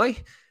Rob and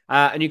I.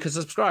 And you can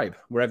subscribe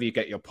wherever you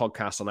get your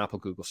podcasts on Apple,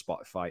 Google,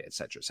 Spotify,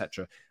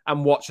 etc.,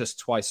 and watch us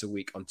twice a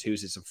week on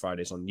Tuesdays and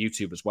Fridays on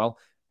YouTube as well.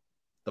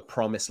 The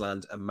Promised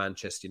Land and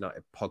Manchester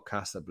United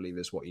podcast, I believe,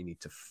 is what you need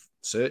to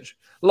search.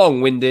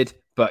 Long-winded,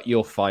 but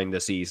you'll find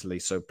us easily.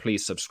 So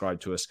please subscribe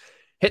to us.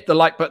 Hit the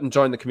like button,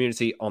 join the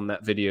community on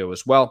that video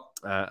as well,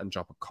 and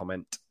drop a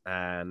comment.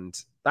 And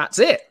that's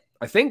it.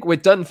 I think we're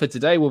done for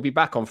today. We'll be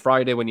back on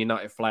Friday when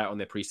United fly out on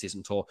their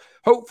preseason tour,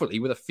 hopefully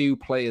with a few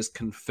players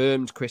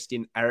confirmed.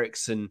 Christian,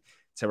 Eriksen,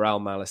 Tyrell,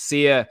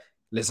 Malacia,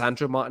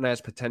 Lisandro,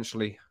 Martinez,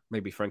 potentially.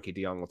 Maybe Frankie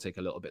de Jong will take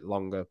a little bit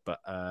longer, but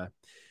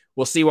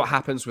we'll see what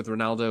happens with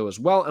Ronaldo as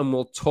well, and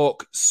we'll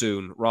talk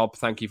soon. Rob,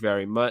 thank you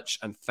very much,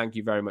 and thank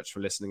you very much for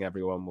listening,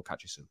 everyone. We'll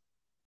catch you soon.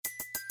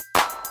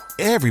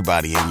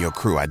 Everybody in your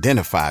crew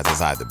identifies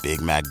as either Big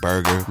Mac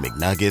Burger,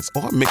 McNuggets,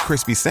 or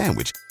McCrispy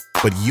Sandwich.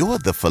 But you're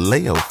the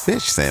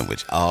Filet-O-Fish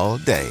Sandwich all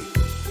day.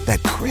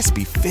 That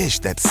crispy fish,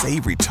 that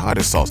savory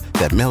tartar sauce,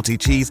 that melty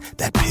cheese,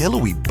 that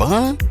pillowy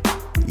bun.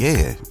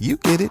 Yeah, you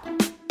get it.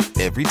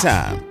 Every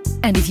time.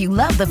 And if you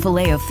love the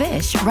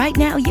Filet-O-Fish, right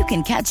now you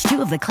can catch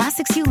 2 of the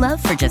classics you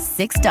love for just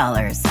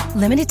 $6.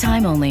 Limited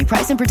time only.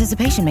 Price and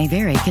participation may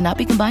vary. Cannot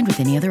be combined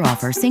with any other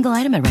offer. Single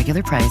item at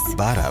regular price.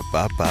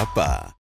 Ba-da-ba-ba-ba.